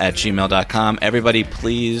openfloormail@gmail.com. Everybody,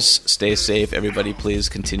 please stay safe. Everybody, please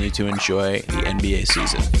continue to enjoy the NBA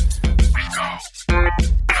season.